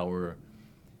 1 hour,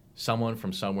 someone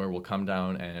from somewhere will come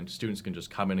down and students can just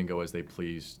come in and go as they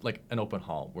please, like an open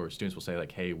hall where students will say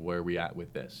like, hey, where are we at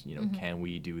with this? Can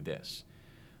we do this?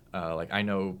 Like I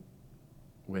know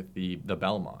with the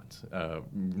Belmont,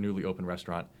 newly open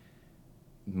restaurant,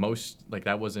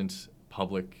 that wasn't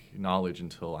public knowledge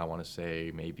until I want to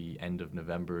say maybe end of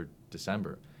November,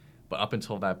 December. But up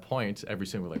until that point, every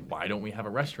single like, why don't we have a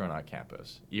restaurant on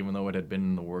campus? Even though it had been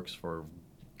in the works for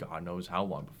God knows how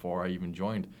long before I even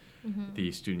joined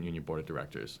the Student Union Board of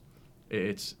Directors.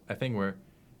 It's a thing where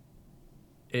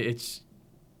it's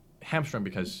hamstrung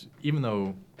because even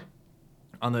though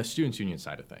on the Students Union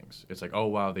side of things, it's like, oh,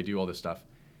 wow, they do all this stuff.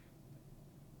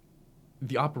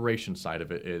 The operation side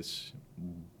of it is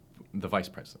the vice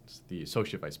presidents, the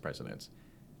associate vice presidents.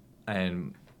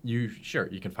 And you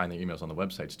can find their emails on the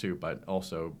websites too, but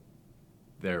also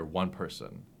they're one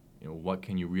person. What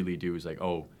can you really do is like,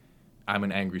 oh, I'm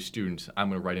an angry student. I'm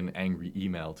going to write an angry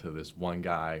email to this one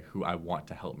guy who I want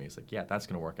to help me. It's like, yeah, that's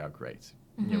going to work out great.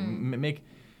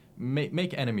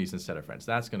 Make enemies instead of friends.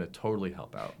 That's going to totally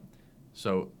help out.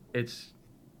 So it's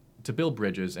to build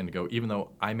bridges and to go, even though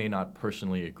I may not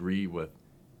personally agree with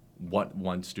what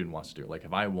one student wants to do. Like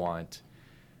if I want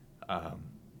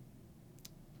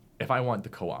the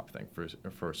co-op thing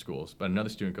for schools, but another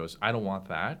student goes, I don't want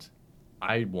that.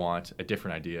 I want a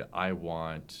different idea. I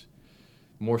want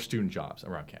more student jobs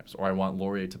around campus, or I want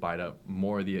Laurier to buy up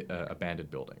more of the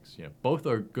abandoned buildings. Both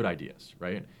are good ideas,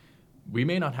 right? We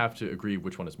may not have to agree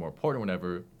which one is more important,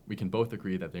 whatever. We can both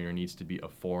agree that there needs to be a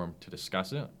forum to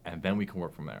discuss it, and then we can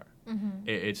work from there.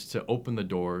 It's to open the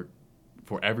door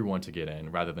for everyone to get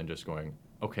in, rather than just going,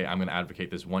 okay, I'm going to advocate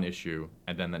this one issue,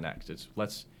 and then the next. It's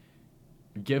let's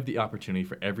give the opportunity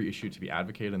for every issue to be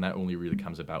advocated, and that only really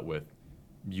comes about with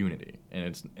unity.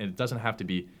 And it doesn't have to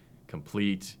be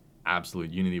complete,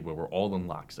 absolute unity where we're all in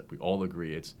lockstep. We all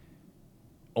agree. It's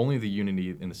only the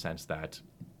unity in the sense that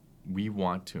we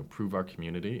want to improve our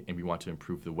community, and we want to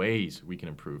improve the ways we can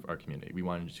improve our community. We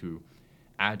wanted to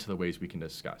add to the ways we can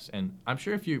discuss. And I'm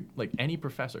sure if you, like any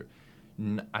professor,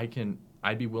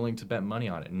 I'd be willing to bet money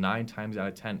on it. 9 times out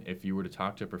of 10, if you were to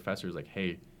talk to a professor, like,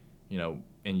 hey,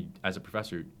 and as a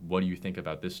professor, what do you think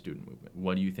about this student movement?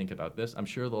 What do you think about this? I'm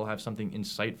sure they'll have something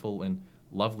insightful and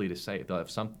lovely to say.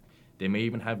 They may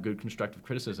even have good constructive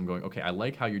criticism going, okay, I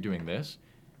like how you're doing this.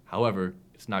 However,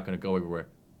 it's not going to go everywhere.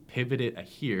 Pivot it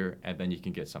here, and then you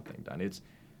can get something done.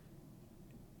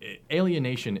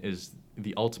 Alienation is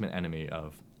the ultimate enemy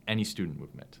of any student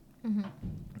movement.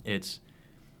 It's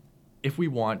if we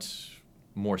want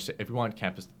the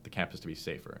campus to be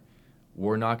safer,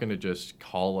 we're not going to just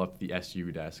call up the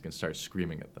SU desk and start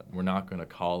screaming at them. We're not going to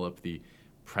call up the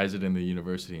president of the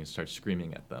university and start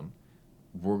screaming at them.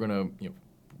 We're going to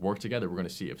work together. We're going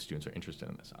to see if students are interested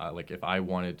in this. Like if I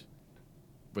wanted,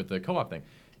 with the co-op thing,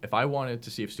 if I wanted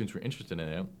to see if students were interested in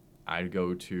it, I'd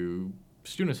go to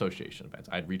student association events.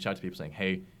 I'd reach out to people saying,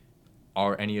 hey,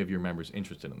 are any of your members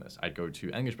interested in this? I'd go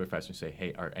to English professors and say,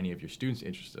 hey, are any of your students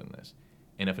interested in this?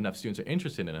 And if enough students are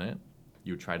interested in it,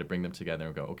 you try to bring them together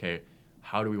and go, okay,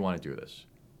 how do we want to do this?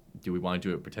 Do we want to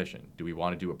do a petition? Do we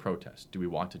want to do a protest? Do we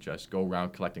want to just go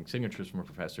around collecting signatures from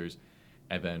professors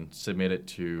and then submit it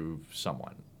to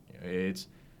someone? It's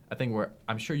a thing where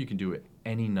I'm sure you can do it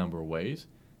any number of ways.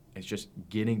 It's just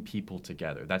getting people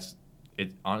together. That's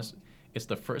it. Honestly, it's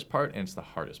the first part and it's the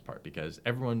hardest part because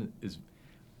everyone is,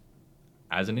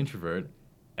 as an introvert,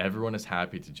 everyone is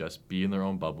happy to just be in their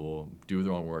own bubble, do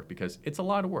their own work because it's a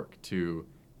lot of work to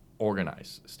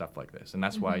organize stuff like this. And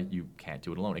that's why you can't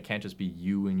do it alone. It can't just be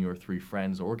you and your 3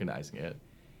 friends organizing it.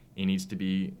 It needs to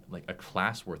be like a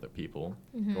class worth of people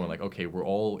going like, okay, we're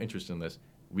all interested in this.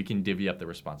 We can divvy up the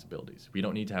responsibilities. We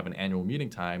don't need to have an annual meeting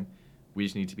time. We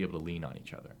just need to be able to lean on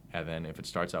each other. And then if it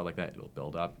starts out like that, it'll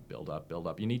build up, build up, build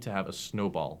up. You need to have a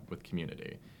snowball with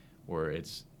community where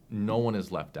it's no one is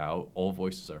left out, all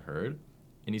voices are heard.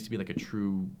 It needs to be like a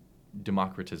true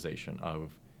democratization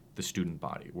of the student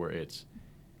body where it's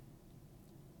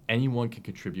anyone can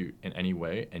contribute in any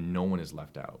way and no one is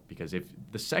left out. Because if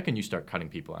the second you start cutting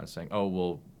people out and saying, oh,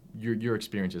 well, your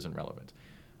experience isn't relevant.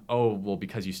 Oh, well,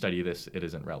 because you study this, it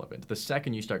isn't relevant. The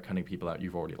second you start cutting people out,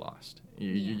 you've already lost.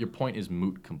 Your point is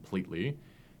moot completely.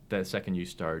 The second you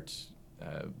start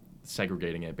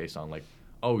segregating it based on like,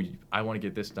 oh, I want to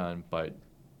get this done, but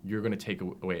you're going to take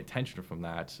away attention from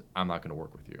that. I'm not going to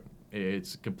work with you.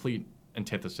 It's complete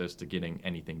antithesis to getting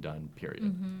anything done,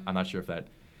 period. I'm not sure if that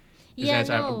is an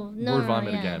answer. Word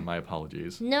vomit again. My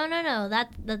apologies. No.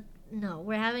 No,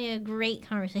 we're having a great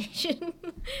conversation.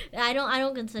 I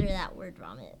don't consider that word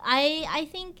vomit. I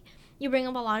think you bring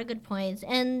up a lot of good points.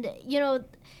 And,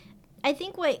 I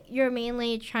think what you're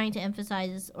mainly trying to emphasize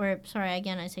is, or sorry,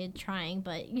 again, I say trying,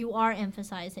 but you are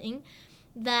emphasizing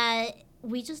that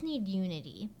we just need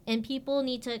unity, and people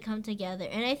need to come together.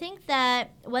 And I think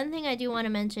that one thing I do want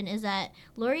to mention is that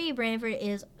Laurier Brantford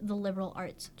is the liberal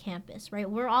arts campus, right?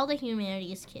 We're all the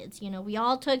humanities kids. We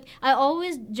all took, I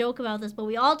always joke about this, but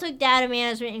we all took data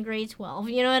management in grade 12.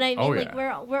 You know what I mean? Oh, yeah.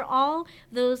 Like, we're all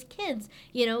those kids,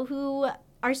 who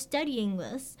are studying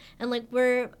this, and like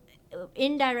we're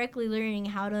indirectly learning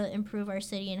how to improve our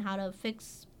city and how to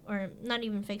fix, or not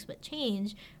even fix, but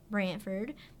change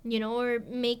Brantford, or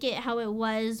make it how it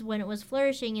was when it was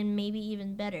flourishing, and maybe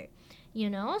even better,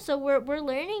 so we're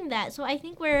learning that. So I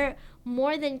think we're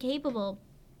more than capable.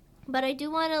 But I do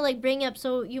want to like bring up,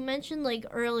 so you mentioned like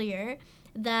earlier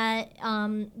that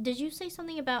did you say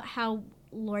something about how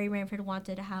Laurier Brantford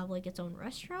wanted to have like its own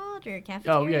restaurant or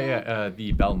cafeteria? Oh yeah,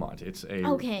 the Belmont. It's a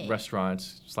Okay.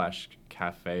 restaurant /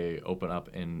 cafe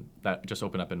just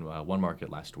opened up in One Market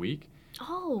last week.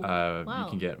 Oh, wow. You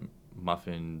can get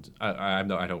muffins. I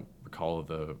don't recall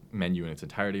the menu in its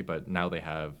entirety, but now they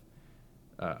have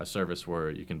a service where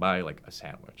you can buy like a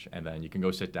sandwich, and then you can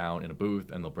go sit down in a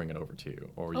booth, and they'll bring it over to you,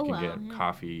 or you can get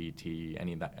coffee, tea,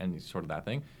 any sort of that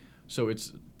thing. So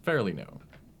it's fairly new.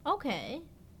 Okay.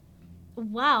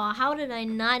 Wow, how did I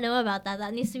not know about that?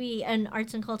 That needs to be an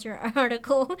arts and culture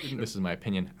article. This is my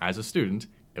opinion as a student.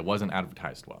 It wasn't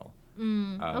advertised well.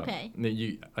 Okay.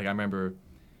 I remember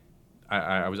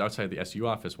I was outside the SU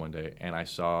office one day, and I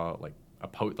saw like a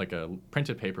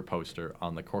printed paper poster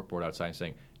on the corkboard outside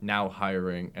saying now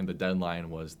hiring, and the deadline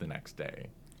was the next day.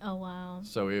 Oh, wow.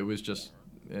 So it was just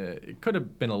it could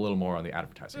have been a little more on the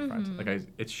advertising front. Like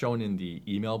it's shown in the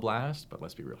email blast, but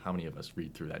let's be real, how many of us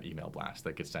read through that email blast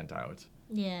that gets sent out?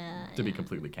 Yeah. To be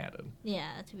completely candid. Yeah,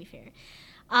 to be fair.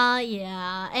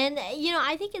 Yeah. And,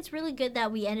 I think it's really good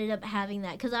that we ended up having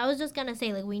that, because I was just going to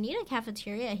say, like, we need a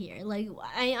cafeteria here. Like,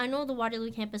 I know the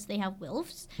Waterloo campus, they have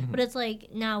Wilf's, but it's like,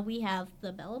 now we have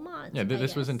the Belmont. Yeah,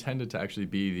 this was intended to actually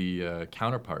be the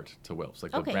counterpart to Wilf's,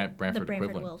 like the Brantford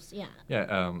equivalent. Wilf's, yeah.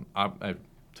 Yeah,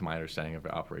 to my understanding of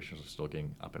it, operations are still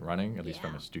getting up and running, at least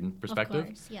from a student perspective. Of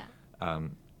course,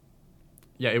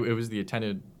 yeah. It was the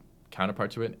intended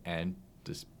counterpart to it, and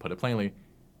just put it plainly,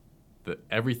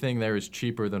 everything there is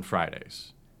cheaper than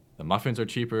Fridays. The muffins are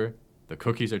cheaper, the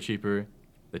cookies are cheaper,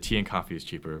 the tea and coffee is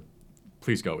cheaper.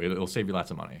 Please go. It'll save you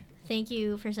lots of money. Thank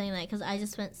you for saying that, because I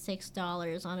just spent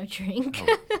 $6 on a drink.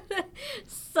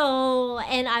 Oh.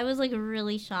 And I was like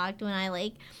really shocked when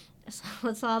I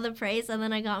saw the price, and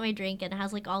then I got my drink, and it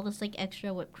has like all this like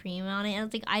extra whipped cream on it, and I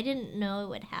was like, I didn't know it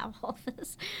would have all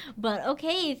this, but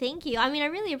okay, thank you. I mean, I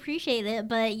really appreciate it,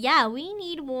 but yeah, we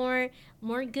need more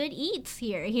good eats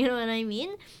here, you know what I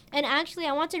mean? And actually,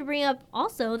 I wanted to bring up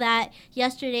also that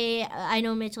yesterday, I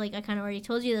know Mitch, like I kind of already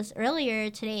told you this earlier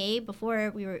today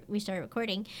before we started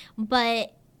recording,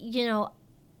 but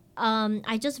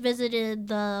I just visited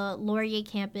the Laurier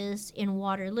campus in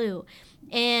Waterloo,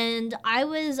 and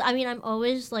I'm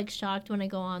always like shocked when I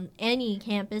go on any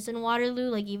campus in Waterloo,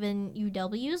 like even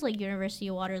UW's, like University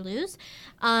of Waterloo's,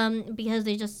 because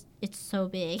it's so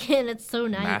big and it's so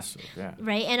nice. Massive, yeah.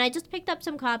 Right, and I just picked up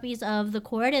some copies of the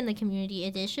Cord and the Community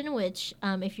Edition, which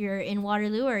if you're in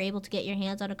Waterloo or able to get your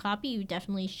hands on a copy, you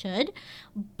definitely should.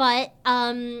 But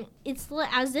it's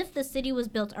as if the city was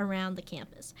built around the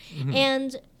campus. Mm-hmm.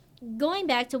 And going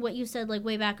back to what you said, like,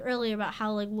 way back earlier about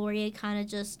how, like, Laurier kind of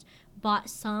just bought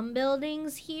some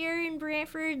buildings here in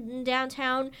Brantford, in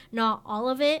downtown, not all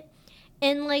of it.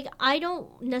 And, like, I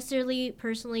don't necessarily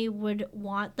personally would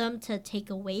want them to take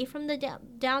away from the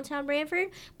downtown Brantford,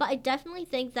 but I definitely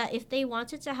think that if they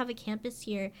wanted to have a campus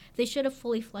here, they should have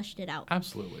fully fleshed it out.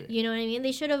 Absolutely. You know what I mean?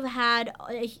 They should have had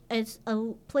a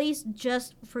place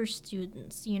just for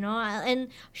students, and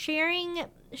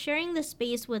sharing the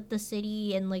space with the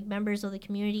city and like members of the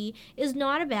community is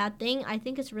not a bad thing. I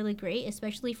think it's really great,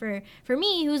 especially for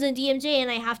me who's in DMJ and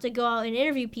I have to go out and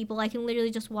interview people. I can literally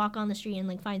just walk on the street and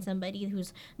like find somebody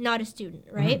who's not a student,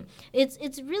 right?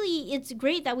 Mm-hmm. It's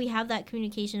great that we have that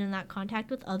communication and that contact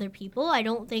with other people. I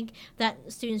don't think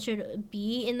that students should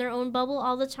be in their own bubble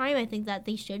all the time. I think that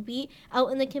they should be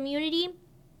out in the community.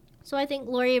 So I think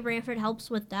Laurier Brantford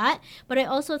helps with that. But I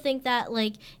also think that,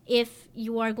 like, if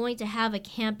you are going to have a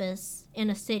campus in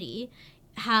a city,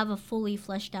 have a fully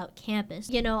fleshed out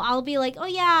campus. I'll be like, oh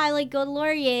yeah, I like go to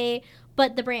Laurier,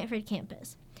 but the Brantford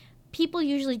campus. People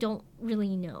usually don't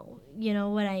really know,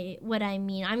 what I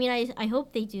mean. I mean, I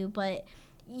hope they do, but,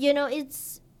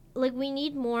 it's like we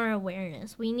need more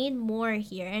awareness. We need more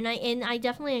here. And I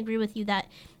definitely agree with you that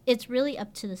it's really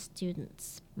up to the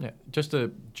students. Yeah, just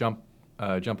to jump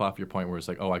off your point where it's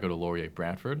like, oh, I go to Laurier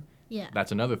Brantford. Yeah.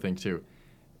 That's another thing, too.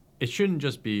 It shouldn't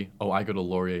just be, oh, I go to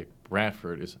Laurier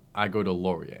Brantford. It's I go to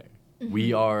Laurier.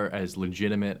 We are as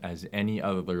legitimate as any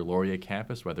other Laurier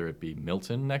campus, whether it be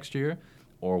Milton next year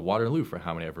or Waterloo for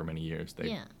however many years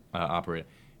they operate.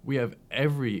 We have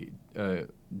every right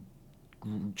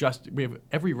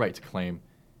to claim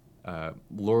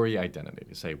Laurier identity,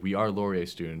 to say we are Laurier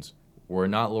students. We're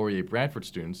not Laurier Brantford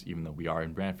students, even though we are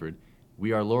in Brantford.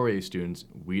 We are Laurier students.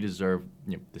 We deserve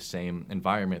the same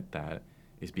environment that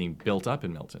is being built up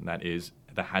in Milton, that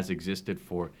has existed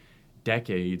for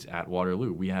decades at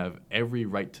Waterloo. We have every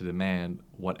right to demand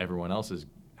what everyone else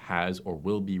has or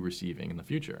will be receiving in the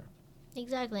future.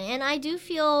 Exactly. And I do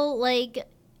feel like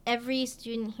every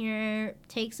student here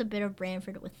takes a bit of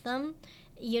Brantford with them.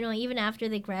 Even after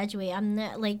they graduate, I'm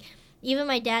not even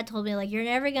my dad told me, you're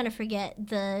never going to forget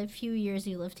the few years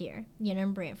you lived here,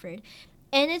 in Brantford.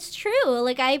 And it's true.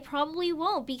 I probably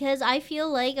won't, because I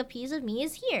feel like a piece of me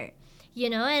is here.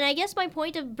 And I guess my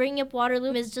point of bringing up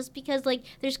Waterloo is just because,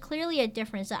 there's clearly a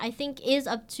difference that I think is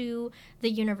up to the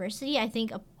university. I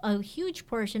think a huge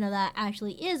portion of that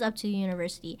actually is up to the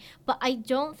university. But I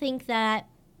don't think that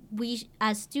we,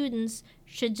 as students,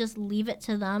 should just leave it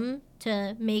to them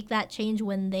to make that change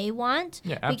when they want.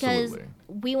 Yeah, absolutely. Because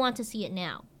we want to see it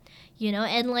now. And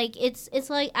it's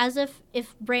like as if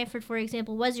Brantford, for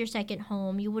example, was your second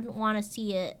home, you wouldn't want to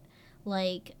see it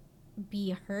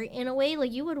be hurt in a way.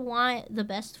 You would want the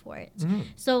best for it. Mm-hmm.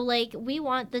 So we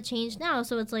want the change now,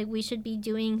 so it's we should be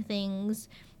doing things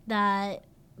that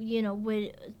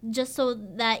would, just so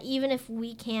that even if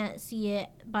we can't see it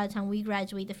by the time we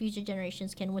graduate, the future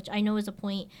generations can, which I know is a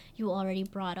point you already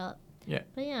brought up. Yeah.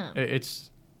 But yeah, it's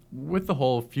with the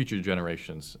whole future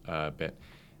generations bit.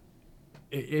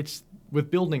 It's with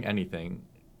building anything,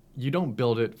 you don't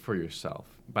build it for yourself.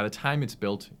 By the time it's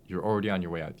built, you're already on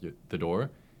your way out the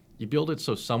door. You build it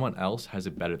so someone else has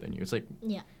it better than you. It's like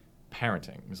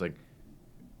parenting. It's like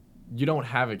you don't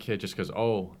have a kid just because,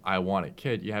 I want a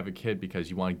kid. You have a kid because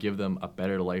you want to give them a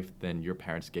better life than your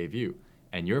parents gave you.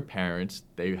 And your parents,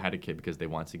 they had a kid because they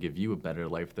want to give you a better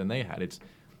life than they had. It's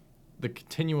the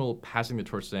continual passing the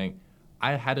torch, saying,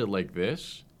 I had it like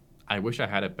this. I wish I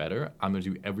had it better. I'm going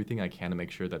to do everything I can to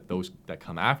make sure that those that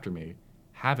come after me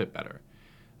have it better.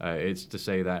 It's to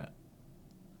say that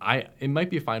it might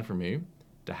be fine for me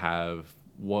to have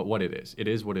what it is. It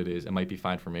is what it is. It might be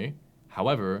fine for me.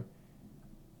 However,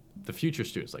 the future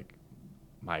students, like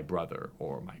my brother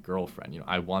or my girlfriend,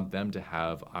 I want them to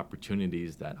have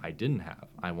opportunities that I didn't have.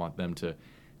 I want them to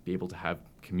be able to have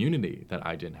community that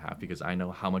I didn't have, because I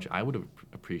know how much I would have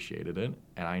appreciated it,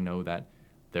 and I know that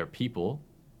they're people.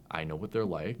 I know what they're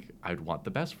like. I'd want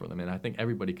the best for them. And I think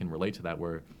everybody can relate to that,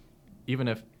 where even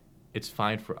if it's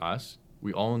fine for us,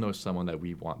 we all know someone that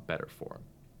we want better for.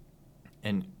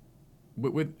 And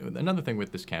with another thing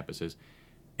with this campus is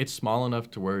it's small enough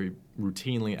to where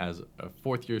routinely as a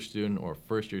fourth-year student or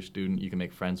first-year student, you can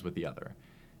make friends with the other.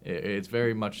 It's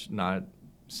very much not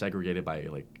segregated by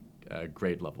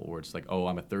grade level, where it's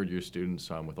I'm a third-year student,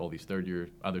 so I'm with all these third-year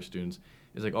other students.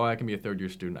 It's I can be a third-year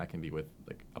student. I can be with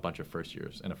a bunch of first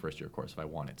years in a first-year course if I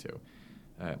wanted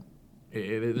to.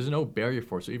 There's no barrier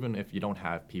for it. So even if you don't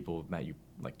have people that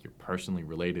you're personally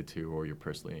related to or you're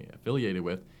personally affiliated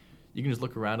with, you can just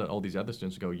look around at all these other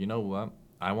students and go, you know what?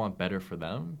 I want better for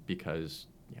them because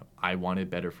I wanted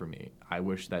better for me. I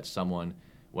wish that someone,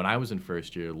 when I was in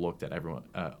first year, looked at everyone,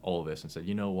 all of this and said,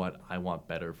 you know what? I want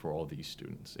better for all these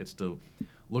students. It's to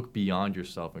look beyond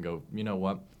yourself and go, you know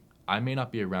what? I may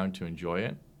not be around to enjoy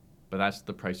it, but that's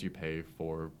the price you pay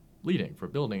for leading, for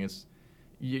building. It's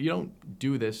you don't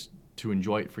do this to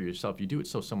enjoy it for yourself. You do it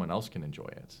so someone else can enjoy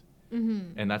it.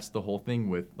 Mm-hmm. And that's the whole thing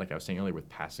with, like I was saying earlier, with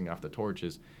passing off the torch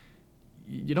is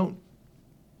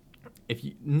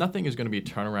nothing is going to be a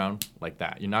turnaround like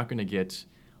that. You're not going to get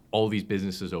all these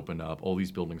businesses opened up, all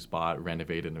these buildings bought,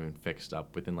 renovated, and fixed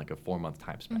up within a 4-month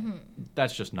time span. Mm-hmm.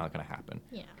 That's just not going to happen.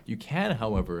 Yeah. You can,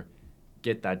 however,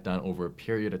 get that done over a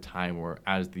period of time where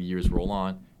as the years roll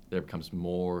on, there becomes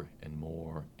more and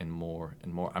more and more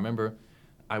and more. I remember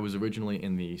I was originally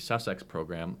in the Sussex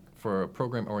program for a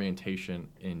program orientation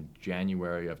in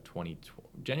February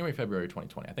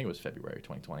 2020. I think it was February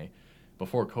 2020,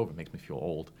 before COVID. Makes me feel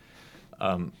old.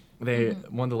 One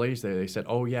of the ladies there, they said,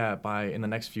 in the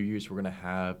next few years, we're going to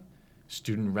have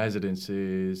student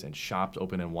residences and shops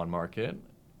open in one market.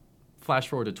 Flash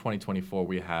forward to 2024,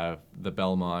 we have the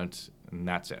Belmont, and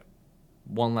that's it.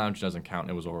 One lounge doesn't count,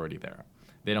 and it was already there.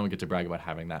 They don't get to brag about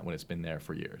having that when it's been there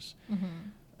for years.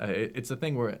 Mm-hmm. It's a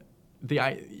thing where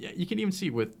you can even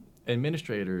see with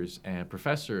administrators and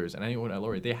professors and anyone at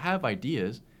Laurier, they have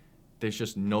ideas. There's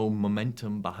just no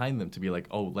momentum behind them to be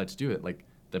let's do it. Like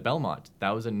the Belmont, that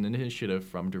was an initiative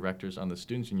from directors on the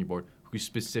Students' Union Board who who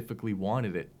specifically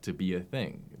wanted it to be a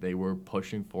thing. They were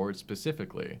pushing for it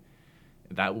specifically.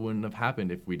 That wouldn't have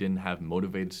happened if we didn't have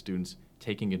motivated students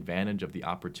taking advantage of the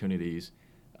opportunities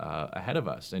ahead of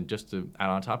us. And just to add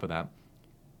on top of that,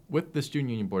 with the Student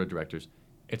Union Board of Directors,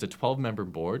 it's a 12-member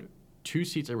board. 2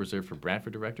 seats are reserved for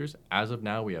Brantford directors. As of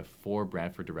now, we have 4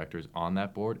 Brantford directors on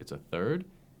that board. It's a third.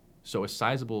 So a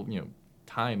sizable,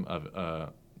 time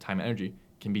and energy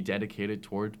can be dedicated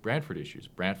toward Brantford issues,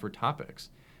 Brantford topics.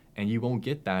 And you won't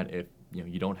get that if,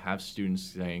 you don't have students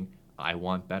saying, I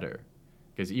want better.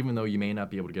 Because even though you may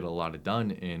not be able to get a lot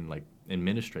done in like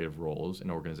administrative roles in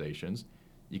organizations,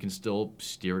 you can still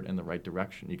steer it in the right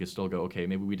direction. You can still go, okay,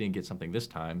 maybe we didn't get something this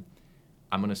time.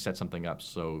 I'm going to set something up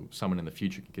so someone in the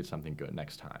future can get something good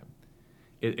next time.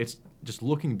 It's just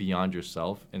looking beyond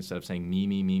yourself instead of saying me,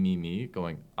 me, me, me, me,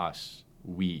 going us,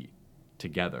 we,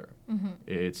 together.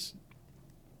 It's,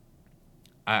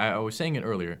 I was saying it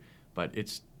earlier, but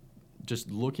it's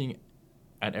just looking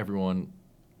at everyone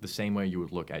the same way you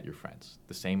would look at your friends,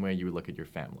 the same way you would look at your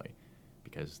family,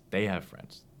 because they have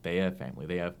friends, they have family,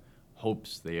 they have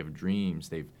hopes, they have dreams,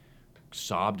 they've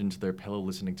sobbed into their pillow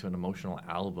listening to an emotional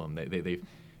album, they've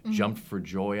jumped for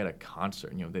joy at a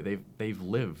concert, they've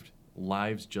lived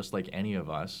lives just like any of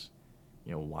us.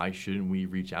 Why shouldn't we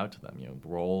reach out to them?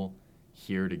 We're all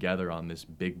here together on this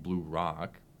big blue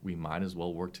rock. We might as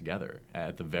well work together,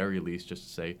 at the very least, just to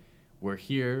say we're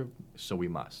here, so we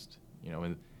must.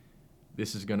 And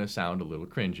this is going to sound a little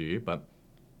cringy, but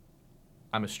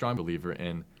I'm a strong believer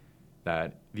in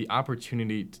that the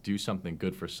opportunity to do something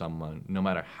good for someone, no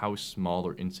matter how small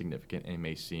or insignificant it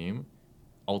may seem,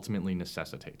 ultimately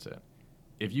necessitates it.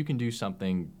 If you can do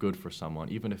something good for someone,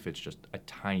 even if it's just a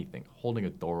tiny thing, holding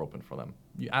a door open for them,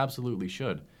 you absolutely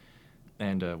should.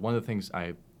 And one of the things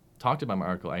I talked about in my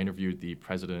article, I interviewed the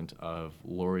president of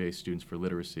Laurier Students for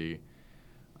Literacy.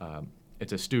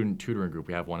 It's a student tutoring group.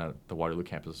 We have one at the Waterloo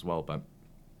campus as well, but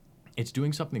it's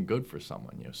doing something good for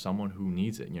someone, someone who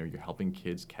needs it. You're helping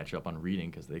kids catch up on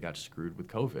reading because they got screwed with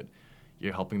COVID.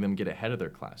 You're helping them get ahead of their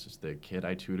classes. The kid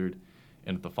I tutored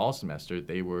in the fall semester,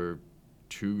 they were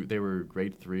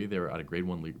grade 3, they were at a grade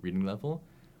 1 reading level.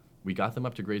 I got them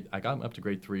up to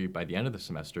grade 3 by the end of the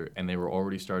semester, and they were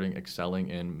already starting excelling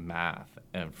in math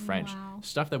and French. Wow.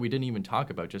 Stuff that we didn't even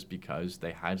talk about just because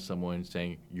they had someone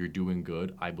saying, you're doing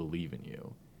good, I believe in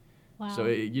you. Wow. So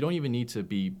you don't even need to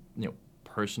be,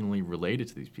 personally related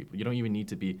to these people. You don't even need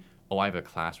to be, oh, I have a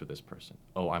class with this person.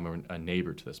 Oh, I'm a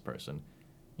neighbor to this person.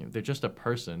 They're just a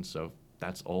person, so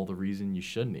that's all the reason you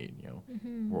should need.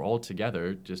 We're all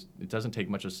together. Just, it doesn't take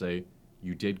much to say,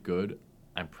 you did good,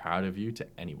 I'm proud of you, to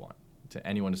anyone. To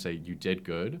anyone to say, you did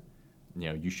good,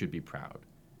 you should be proud.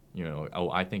 Oh,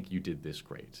 I think you did this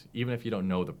great. Even if you don't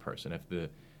know the person, if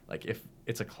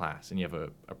it's a class and you have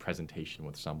a presentation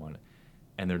with someone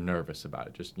and they're nervous about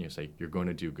it, just say, you're going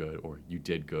to do good, or you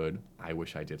did good, I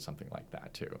wish I did something like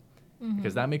that too.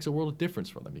 Because that makes a world of difference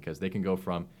for them, because they can go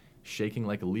from shaking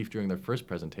like a leaf during their first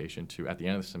presentation to at the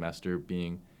end of the semester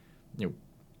being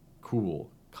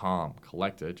cool, calm,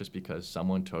 collected, just because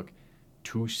someone took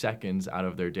 2 seconds out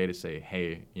of their day to say,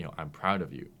 hey, I'm proud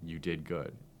of you, you did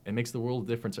good. It makes the world of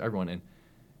difference to everyone, and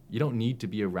you don't need to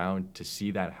be around to see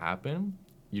that happen.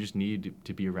 You just need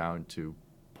to be around to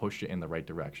push it in the right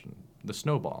direction. The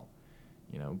snowball,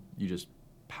 you just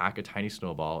pack a tiny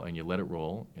snowball and you let it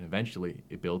roll, and eventually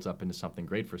it builds up into something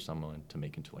great for someone to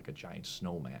make into like a giant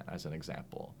snowman, as an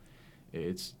example.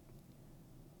 It's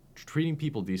treating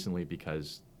people decently,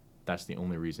 because that's the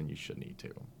only reason you should need to.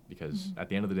 Because at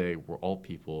the end of the day, we're all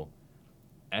people.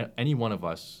 Any one of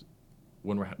us,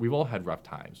 we've all had rough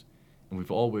times, and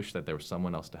we've all wished that there was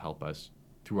someone else to help us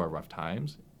through our rough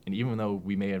times. And even though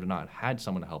we may have not had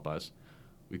someone to help us,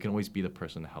 we can always be the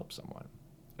person to help someone.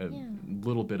 A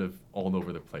little bit of all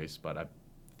over the place, but I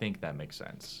think that makes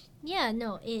sense. Yeah,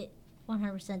 no, it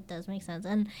 100% does make sense.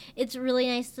 And it's really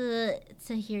nice to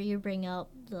hear you bring up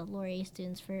the Laurier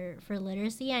Students for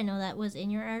Literacy. I know that was in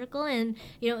your article, and,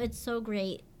 it's so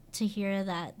great to hear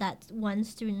that one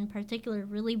student in particular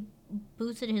really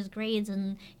boosted his grades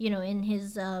and, in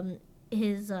his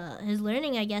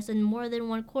learning, I guess, in more than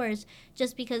one course,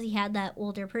 just because he had that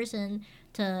older person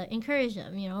to encourage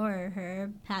him, or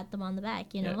her, pat them on the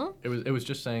back, know? It was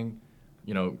just saying,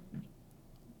 you're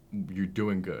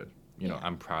doing good.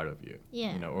 I'm proud of you.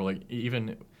 Yeah. Or like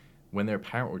even when their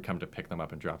parent would come to pick them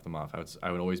up and drop them off,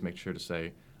 I would always make sure to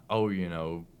say, oh,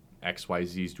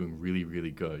 XYZ is doing really,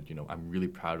 really good. I'm really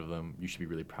proud of them. You should be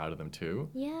really proud of them too.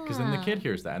 Yeah. Because then the kid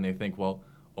hears that and they think, well,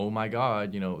 oh my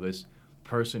God, this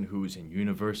person who's in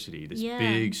university, this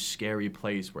big, scary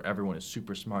place where everyone is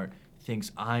super smart,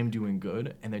 thinks I'm doing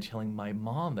good, and they're telling my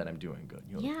mom that I'm doing good.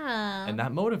 Yeah. And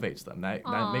that motivates them. That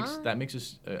Aw.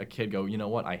 makes a kid go, you know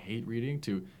what, I hate reading,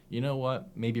 to, you know what,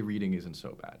 maybe reading isn't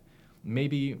so bad.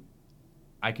 Maybe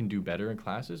I can do better in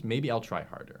classes. Maybe I'll try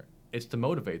harder. It's to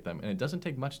motivate them, and it doesn't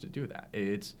take much to do that.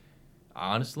 It's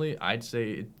honestly, I'd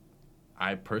say,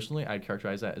 I'd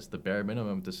characterize that as the bare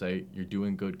minimum to say, you're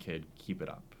doing good, kid, keep it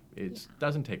up. It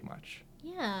doesn't take much.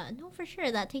 Yeah, no, for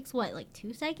sure. That takes what, like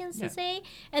 2 seconds Yeah. to say?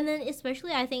 And then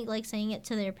especially I think like saying it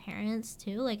to their parents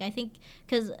too. Like I think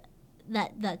because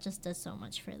that just does so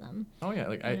much for them. Oh yeah,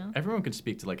 like You know? everyone can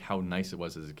speak to like how nice it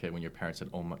was as a kid when your parents said,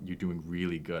 "Oh, you're doing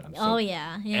really good." Oh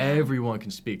yeah, yeah. Everyone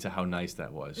can speak to how nice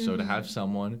that was. So to have Mhm.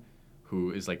 someone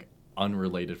who is like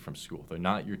unrelated from school, they're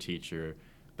not your teacher,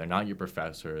 they're not your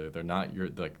professor, they're not your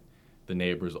like the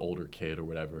neighbor's older kid or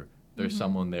whatever. There's Mhm.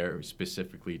 someone there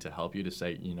specifically to help you to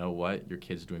say, you know what, your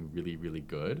kid's doing really, really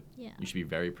good. Yeah. You should be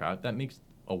very proud. That makes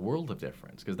a world of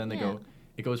difference because then Yeah.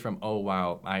 it goes from, oh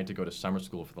wow, I had to go to summer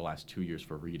school for the last 2 years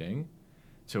for reading,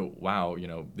 to wow,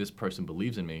 this person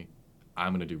believes in me.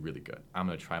 I'm gonna do really good. I'm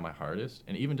gonna try my hardest.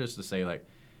 And even just to say like,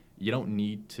 you don't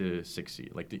need to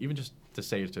succeed. Like even just to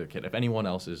say to a kid, if anyone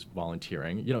else is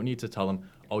volunteering, you don't need to tell them,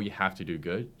 oh, you have to do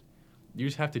good. You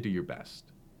just have to do your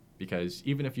best. Because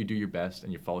even if you do your best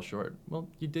and you fall short, well,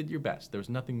 you did your best. There's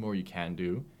nothing more you can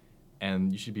do,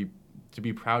 and you should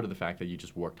be proud of the fact that you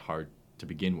just worked hard to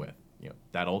begin with.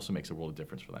 That also makes a world of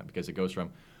difference for them because it goes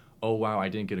from, oh wow, I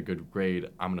didn't get a good grade,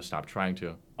 I'm gonna stop trying,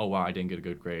 to, oh wow, I didn't get a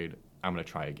good grade, I'm gonna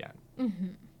try again.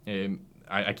 Mhm. And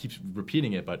I keep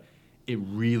repeating it, but it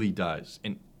really does,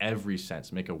 in every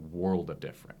sense, make a world of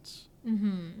difference.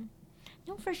 Mhm.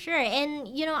 No, for sure. And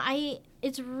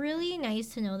it's really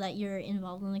nice to know that you're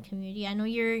involved in the community. I know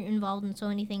you're involved in so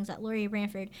many things at Laurier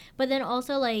Brantford, but then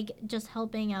also like just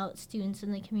helping out students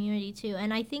in the community too.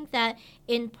 And I think that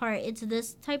in part it's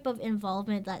this type of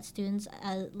involvement that students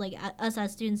us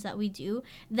as students that we do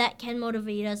that can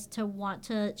motivate us to want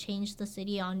to change the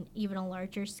city on even a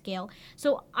larger scale.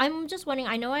 So I'm just wondering,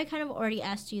 I know I kind of already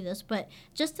asked you this, but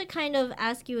just to kind of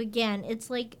ask you again,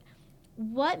 it's like,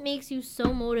 what makes you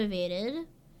so motivated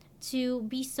to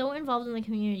be so involved in the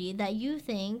community that you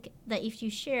think that if you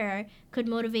share could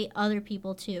motivate other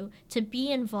people to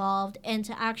be involved and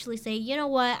to actually say, you know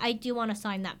what, I do want to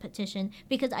sign that petition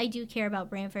because I do care about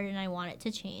Brantford and I want it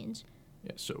to change?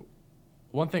 Yeah, so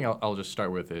one thing I'll just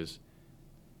start with is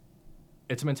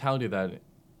it's a mentality that,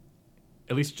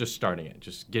 at least just starting it,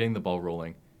 just getting the ball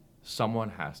rolling, someone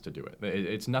has to do it.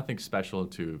 It's nothing special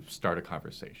to start a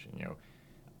conversation.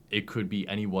 It could be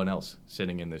anyone else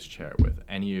sitting in this chair with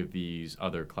any of these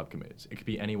other club committees. It could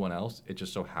be anyone else. It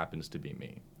just so happens to be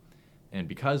me. And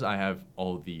because I have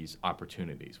all of these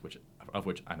opportunities, of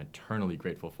which I'm eternally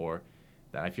grateful for,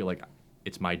 that I feel like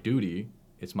it's my duty,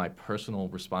 it's my personal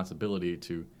responsibility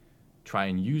to try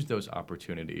and use those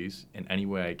opportunities in any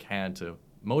way I can to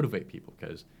motivate people.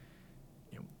 Because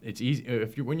it's easy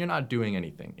when you're not doing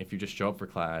anything. If you just show up for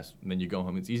class and then you go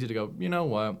home, it's easy to go, you know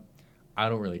what, I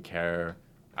don't really care.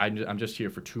 I'm just here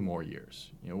for 2 more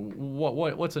years.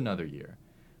 What's another year?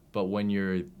 But when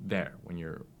you're there, when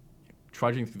you're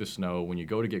trudging through the snow, when you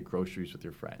go to get groceries with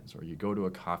your friends, or you go to a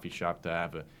coffee shop to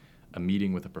have a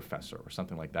meeting with a professor or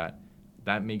something like that,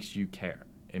 that makes you care.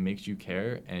 It makes you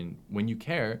care, and when you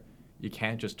care, you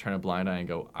can't just turn a blind eye and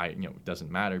go, it doesn't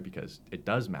matter, because it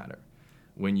does matter.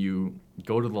 When you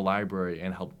go to the library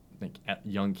and help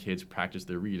young kids practice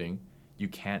their reading, you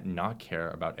can't not care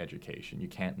about education. You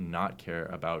can't not care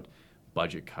about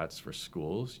budget cuts for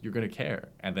schools. You're going to care.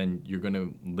 And then you're going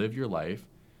to live your life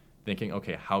thinking,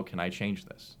 okay, how can I change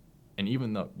this? And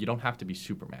even though you don't have to be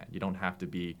Superman, you don't have to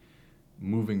be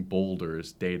moving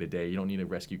boulders day to day, you don't need to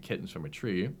rescue kittens from a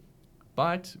tree.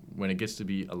 But when it gets to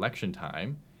be election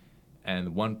time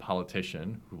and one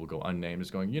politician, who will go unnamed,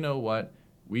 is going, you know what,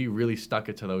 we really stuck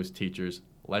it to those teachers.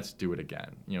 Let's do it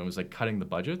again. It was like cutting the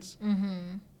budgets.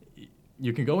 Mm-hmm.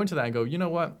 You can go into that and go, you know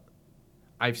what?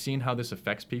 I've seen how this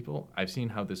affects people. I've seen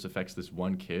how this affects this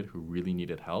one kid who really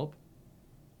needed help.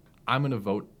 I'm going to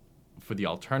vote for the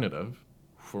alternative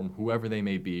from whoever they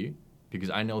may be, because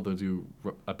I know they'll do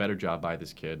a better job by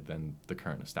this kid than the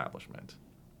current establishment.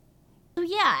 So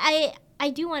yeah, I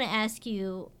do want to ask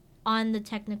you, on the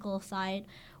technical side,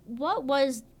 what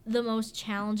was the most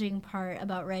challenging part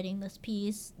about writing this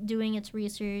piece, doing its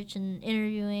research and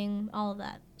interviewing, all of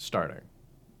that? Starting.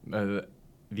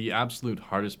 The absolute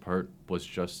hardest part was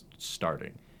just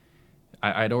starting.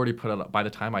 I'd already put it up. By the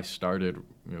time I started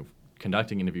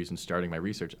conducting interviews and starting my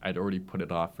research, I'd already put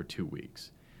it off for 2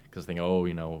 weeks. Because I think,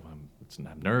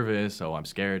 I'm nervous, I'm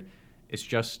scared. It's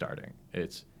just starting.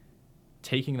 It's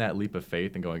taking that leap of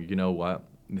faith and going, you know what,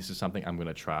 this is something I'm going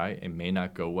to try. It may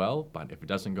not go well, but if it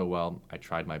doesn't go well, I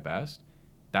tried my best.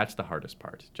 That's the hardest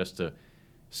part, just to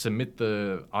submit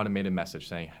the automated message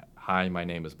saying, hi, my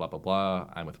name is blah, blah, blah.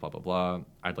 I'm with blah, blah, blah.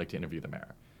 I'd like to interview the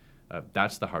mayor.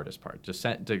 That's the hardest part.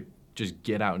 To just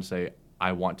get out and say,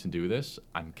 I want to do this.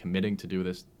 I'm committing to do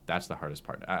this. That's the hardest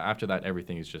part. After that,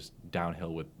 everything is just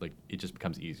downhill with, like, it just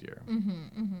becomes easier.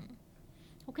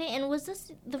 Okay, and was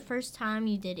this the first time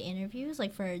you did interviews,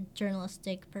 like for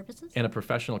journalistic purposes? In a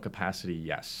professional capacity,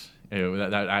 yes.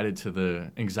 That added to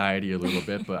the anxiety a little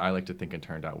bit, but I like to think it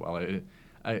turned out well.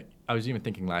 I was even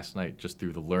thinking last night, just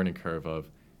through the learning curve of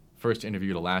first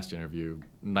interview to last interview,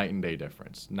 night and day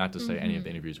difference. Not to say any of the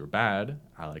interviews were bad.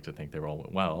 I like to think they all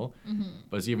went well.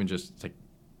 But it's even just like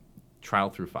trial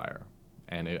through fire.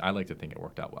 And I like to think it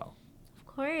worked out well. Of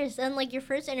course. And like your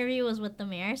first interview was with the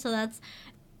mayor, so that's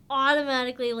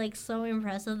automatically like so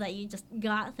impressive that you just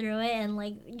got through it. And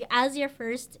like as your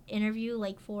first interview,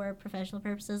 like for professional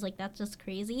purposes, like that's just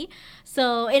crazy.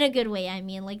 So in a good way, I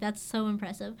mean, like that's so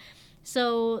impressive.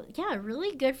 So yeah,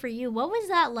 really good for you. What was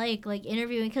that like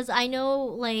interviewing? Because I know,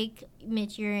 like,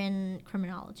 Mitch, you're in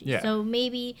criminology. Yeah. So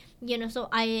maybe, so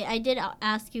I did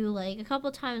ask you like a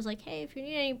couple times, like, hey, if you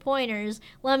need any pointers,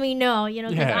 let me know,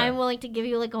 because I'm willing to give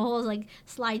you like a whole like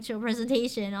slideshow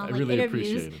presentation on like really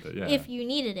interviews appreciated it, if you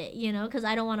needed it, because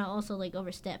I don't want to also like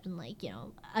overstep and like,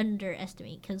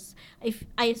 underestimate, because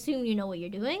I assume you know what you're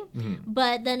doing.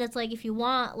 But then it's like, if you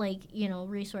want like,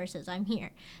 resources, I'm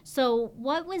here. So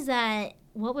what was that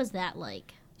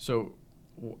like? So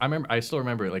I still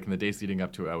remember like in the days leading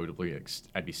up to it,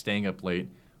 I'd be staying up late,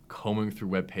 combing through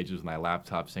web pages with my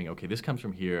laptop, saying, okay, this comes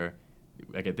from here,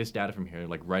 I get this data from here,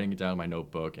 like writing it down in my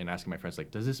notebook and asking my friends,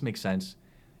 like, does this make sense?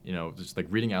 Just like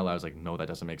reading out loud, I was like, no, that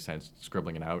doesn't make sense,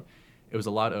 scribbling it out. It was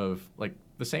a lot of like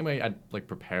the same way I'd like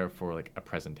prepare for like a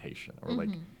presentation or like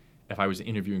if I was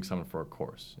interviewing someone for a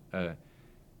course.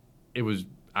 It was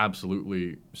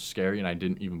absolutely scary, and I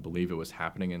didn't even believe it was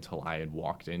happening until I had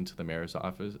walked into the mayor's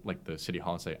office, like the city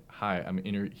hall, and say, hi, I'm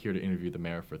here to interview the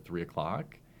mayor for 3:00.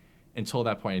 Until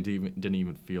that point, I didn't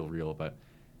even feel real, but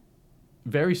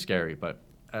very scary. But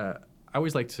I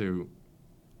always like to,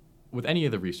 with any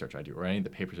of the research I do or any of the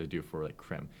papers I do for like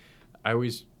crim, I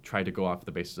always try to go off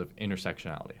the basis of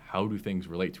intersectionality. How do things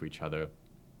relate to each other?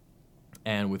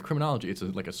 And with criminology, it's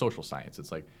like a social science.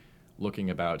 It's like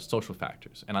looking about social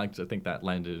factors. And I like to think that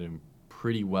landed in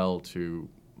pretty well to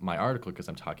my article, because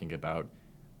I'm talking about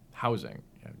housing,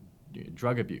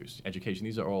 drug abuse, education.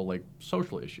 These are all like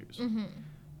social issues.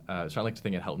 So I like to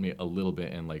think it helped me a little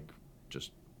bit in like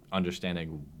just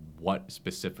understanding what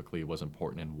specifically was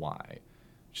important and why,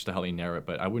 just to help me narrow it.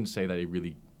 But I wouldn't say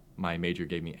that my major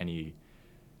gave me any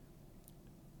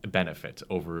benefit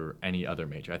over any other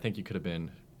major. I think you could have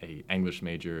been a English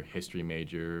major, history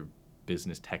major,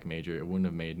 business tech major. It wouldn't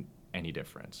have made any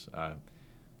difference,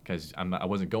 because I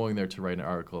wasn't going there to write an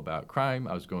article about crime.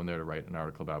 I was going there to write an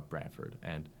article about Brantford.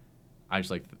 And I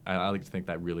like to think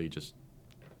that really just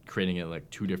creating it like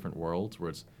two different worlds,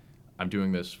 where I'm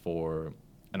doing this for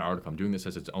an article, I'm doing this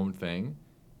as its own thing.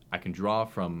 I can draw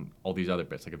from all these other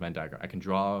bits, like a Venn diagram. I can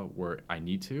draw where I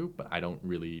need to, but I don't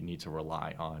really need to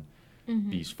rely on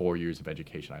these 4 years of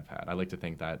education I've had. I like to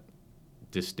think that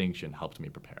distinction helped me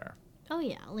prepare. Oh,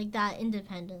 yeah, like that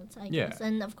independence, I guess.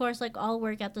 And, of course, like all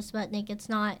work at the Sputnik, it's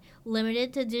not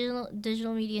limited to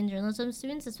digital media and journalism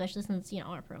students, especially since,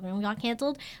 our program got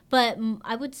canceled. But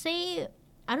I would say,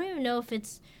 I don't even know if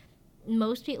it's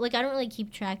most people, like I don't really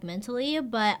keep track mentally,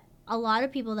 but a lot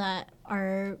of people that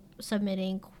are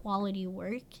submitting quality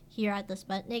work here at the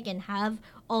Sputnik and have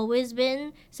always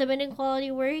been submitting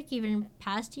quality work, even in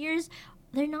past years,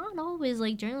 they're not always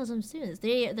like journalism students.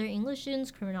 They're English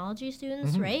students, criminology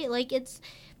students, right? Like it's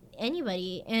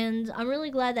anybody. And I'm really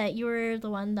glad that you were the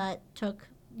one that took,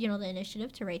 the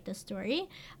initiative to write this story.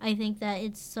 I think that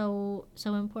it's so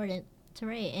important to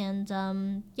write. And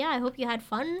I hope you had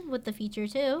fun with the feature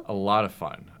too. A lot of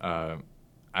fun.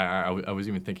 I was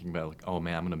even thinking about like, oh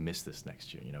man, I'm gonna miss this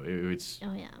next year. It's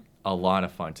a lot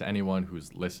of fun. To anyone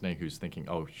who's listening, who's thinking,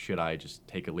 oh, should I just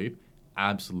take a leap?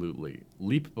 Absolutely.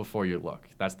 Leap before you look.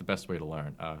 That's the best way to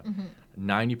learn.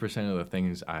 90% of the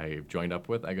things I've joined up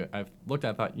with, I've looked at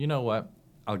and thought, you know what?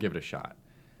 I'll give it a shot.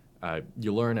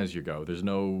 You learn as you go. There's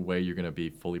no way you're going to be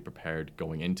fully prepared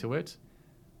going into it.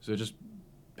 So just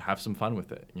have some fun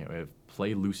with it.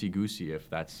 Play loosey-goosey if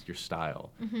that's your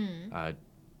style.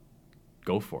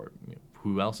 Go for it.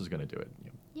 Who else is going to do it?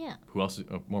 Who else?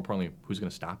 More importantly, who's going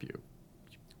to stop you?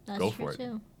 That's go true for it.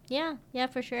 Too. Yeah,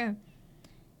 for sure.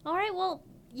 All right, well,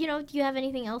 do you have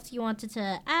anything else you wanted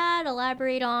to add,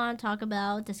 elaborate on, talk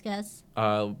about, discuss?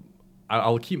 I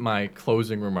I'll keep my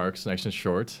closing remarks nice and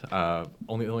short. The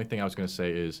only thing I was going to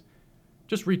say is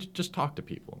just talk to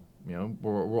people. You know,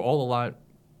 we're all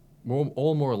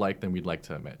more alike than we'd like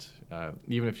to admit.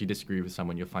 Even if you disagree with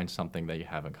someone, you'll find something that you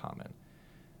have in common.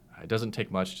 It doesn't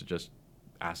take much to just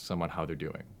ask someone how they're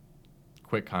doing.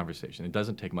 Quick conversation. It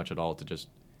doesn't take much at all to just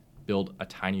build a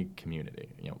tiny community.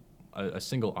 You know, a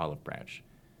single olive branch.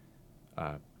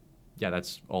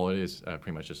 That's all it is.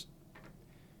 Pretty much just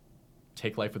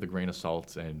take life with a grain of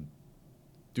salt and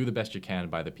do the best you can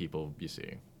by the people you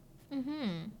see.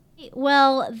 Mm-hmm.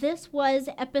 Well, this was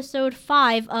episode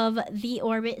 5 of The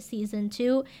Orbit Season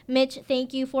 2. Mitch,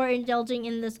 thank you for indulging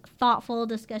in this thoughtful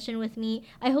discussion with me.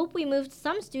 I hope we moved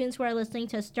some students who are listening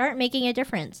to start making a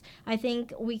difference. I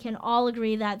think we can all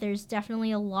agree that there's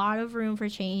definitely a lot of room for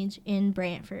change in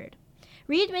Brantford.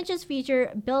 Read Mitch's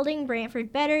feature, Building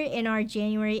Brantford Better, in our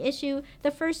January issue,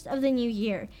 the first of the new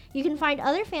year. You can find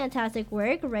other fantastic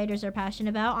work writers are passionate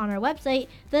about on our website,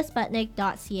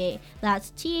 thesputnik.ca.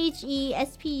 That's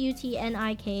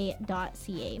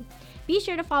thesputnik.ca. Be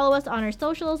sure to follow us on our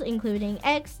socials, including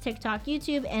X, TikTok,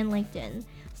 YouTube, and LinkedIn.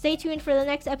 Stay tuned for the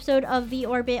next episode of The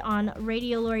Orbit on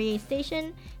Radio Laurier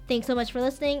Station. Thanks so much for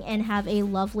listening, and have a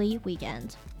lovely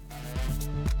weekend.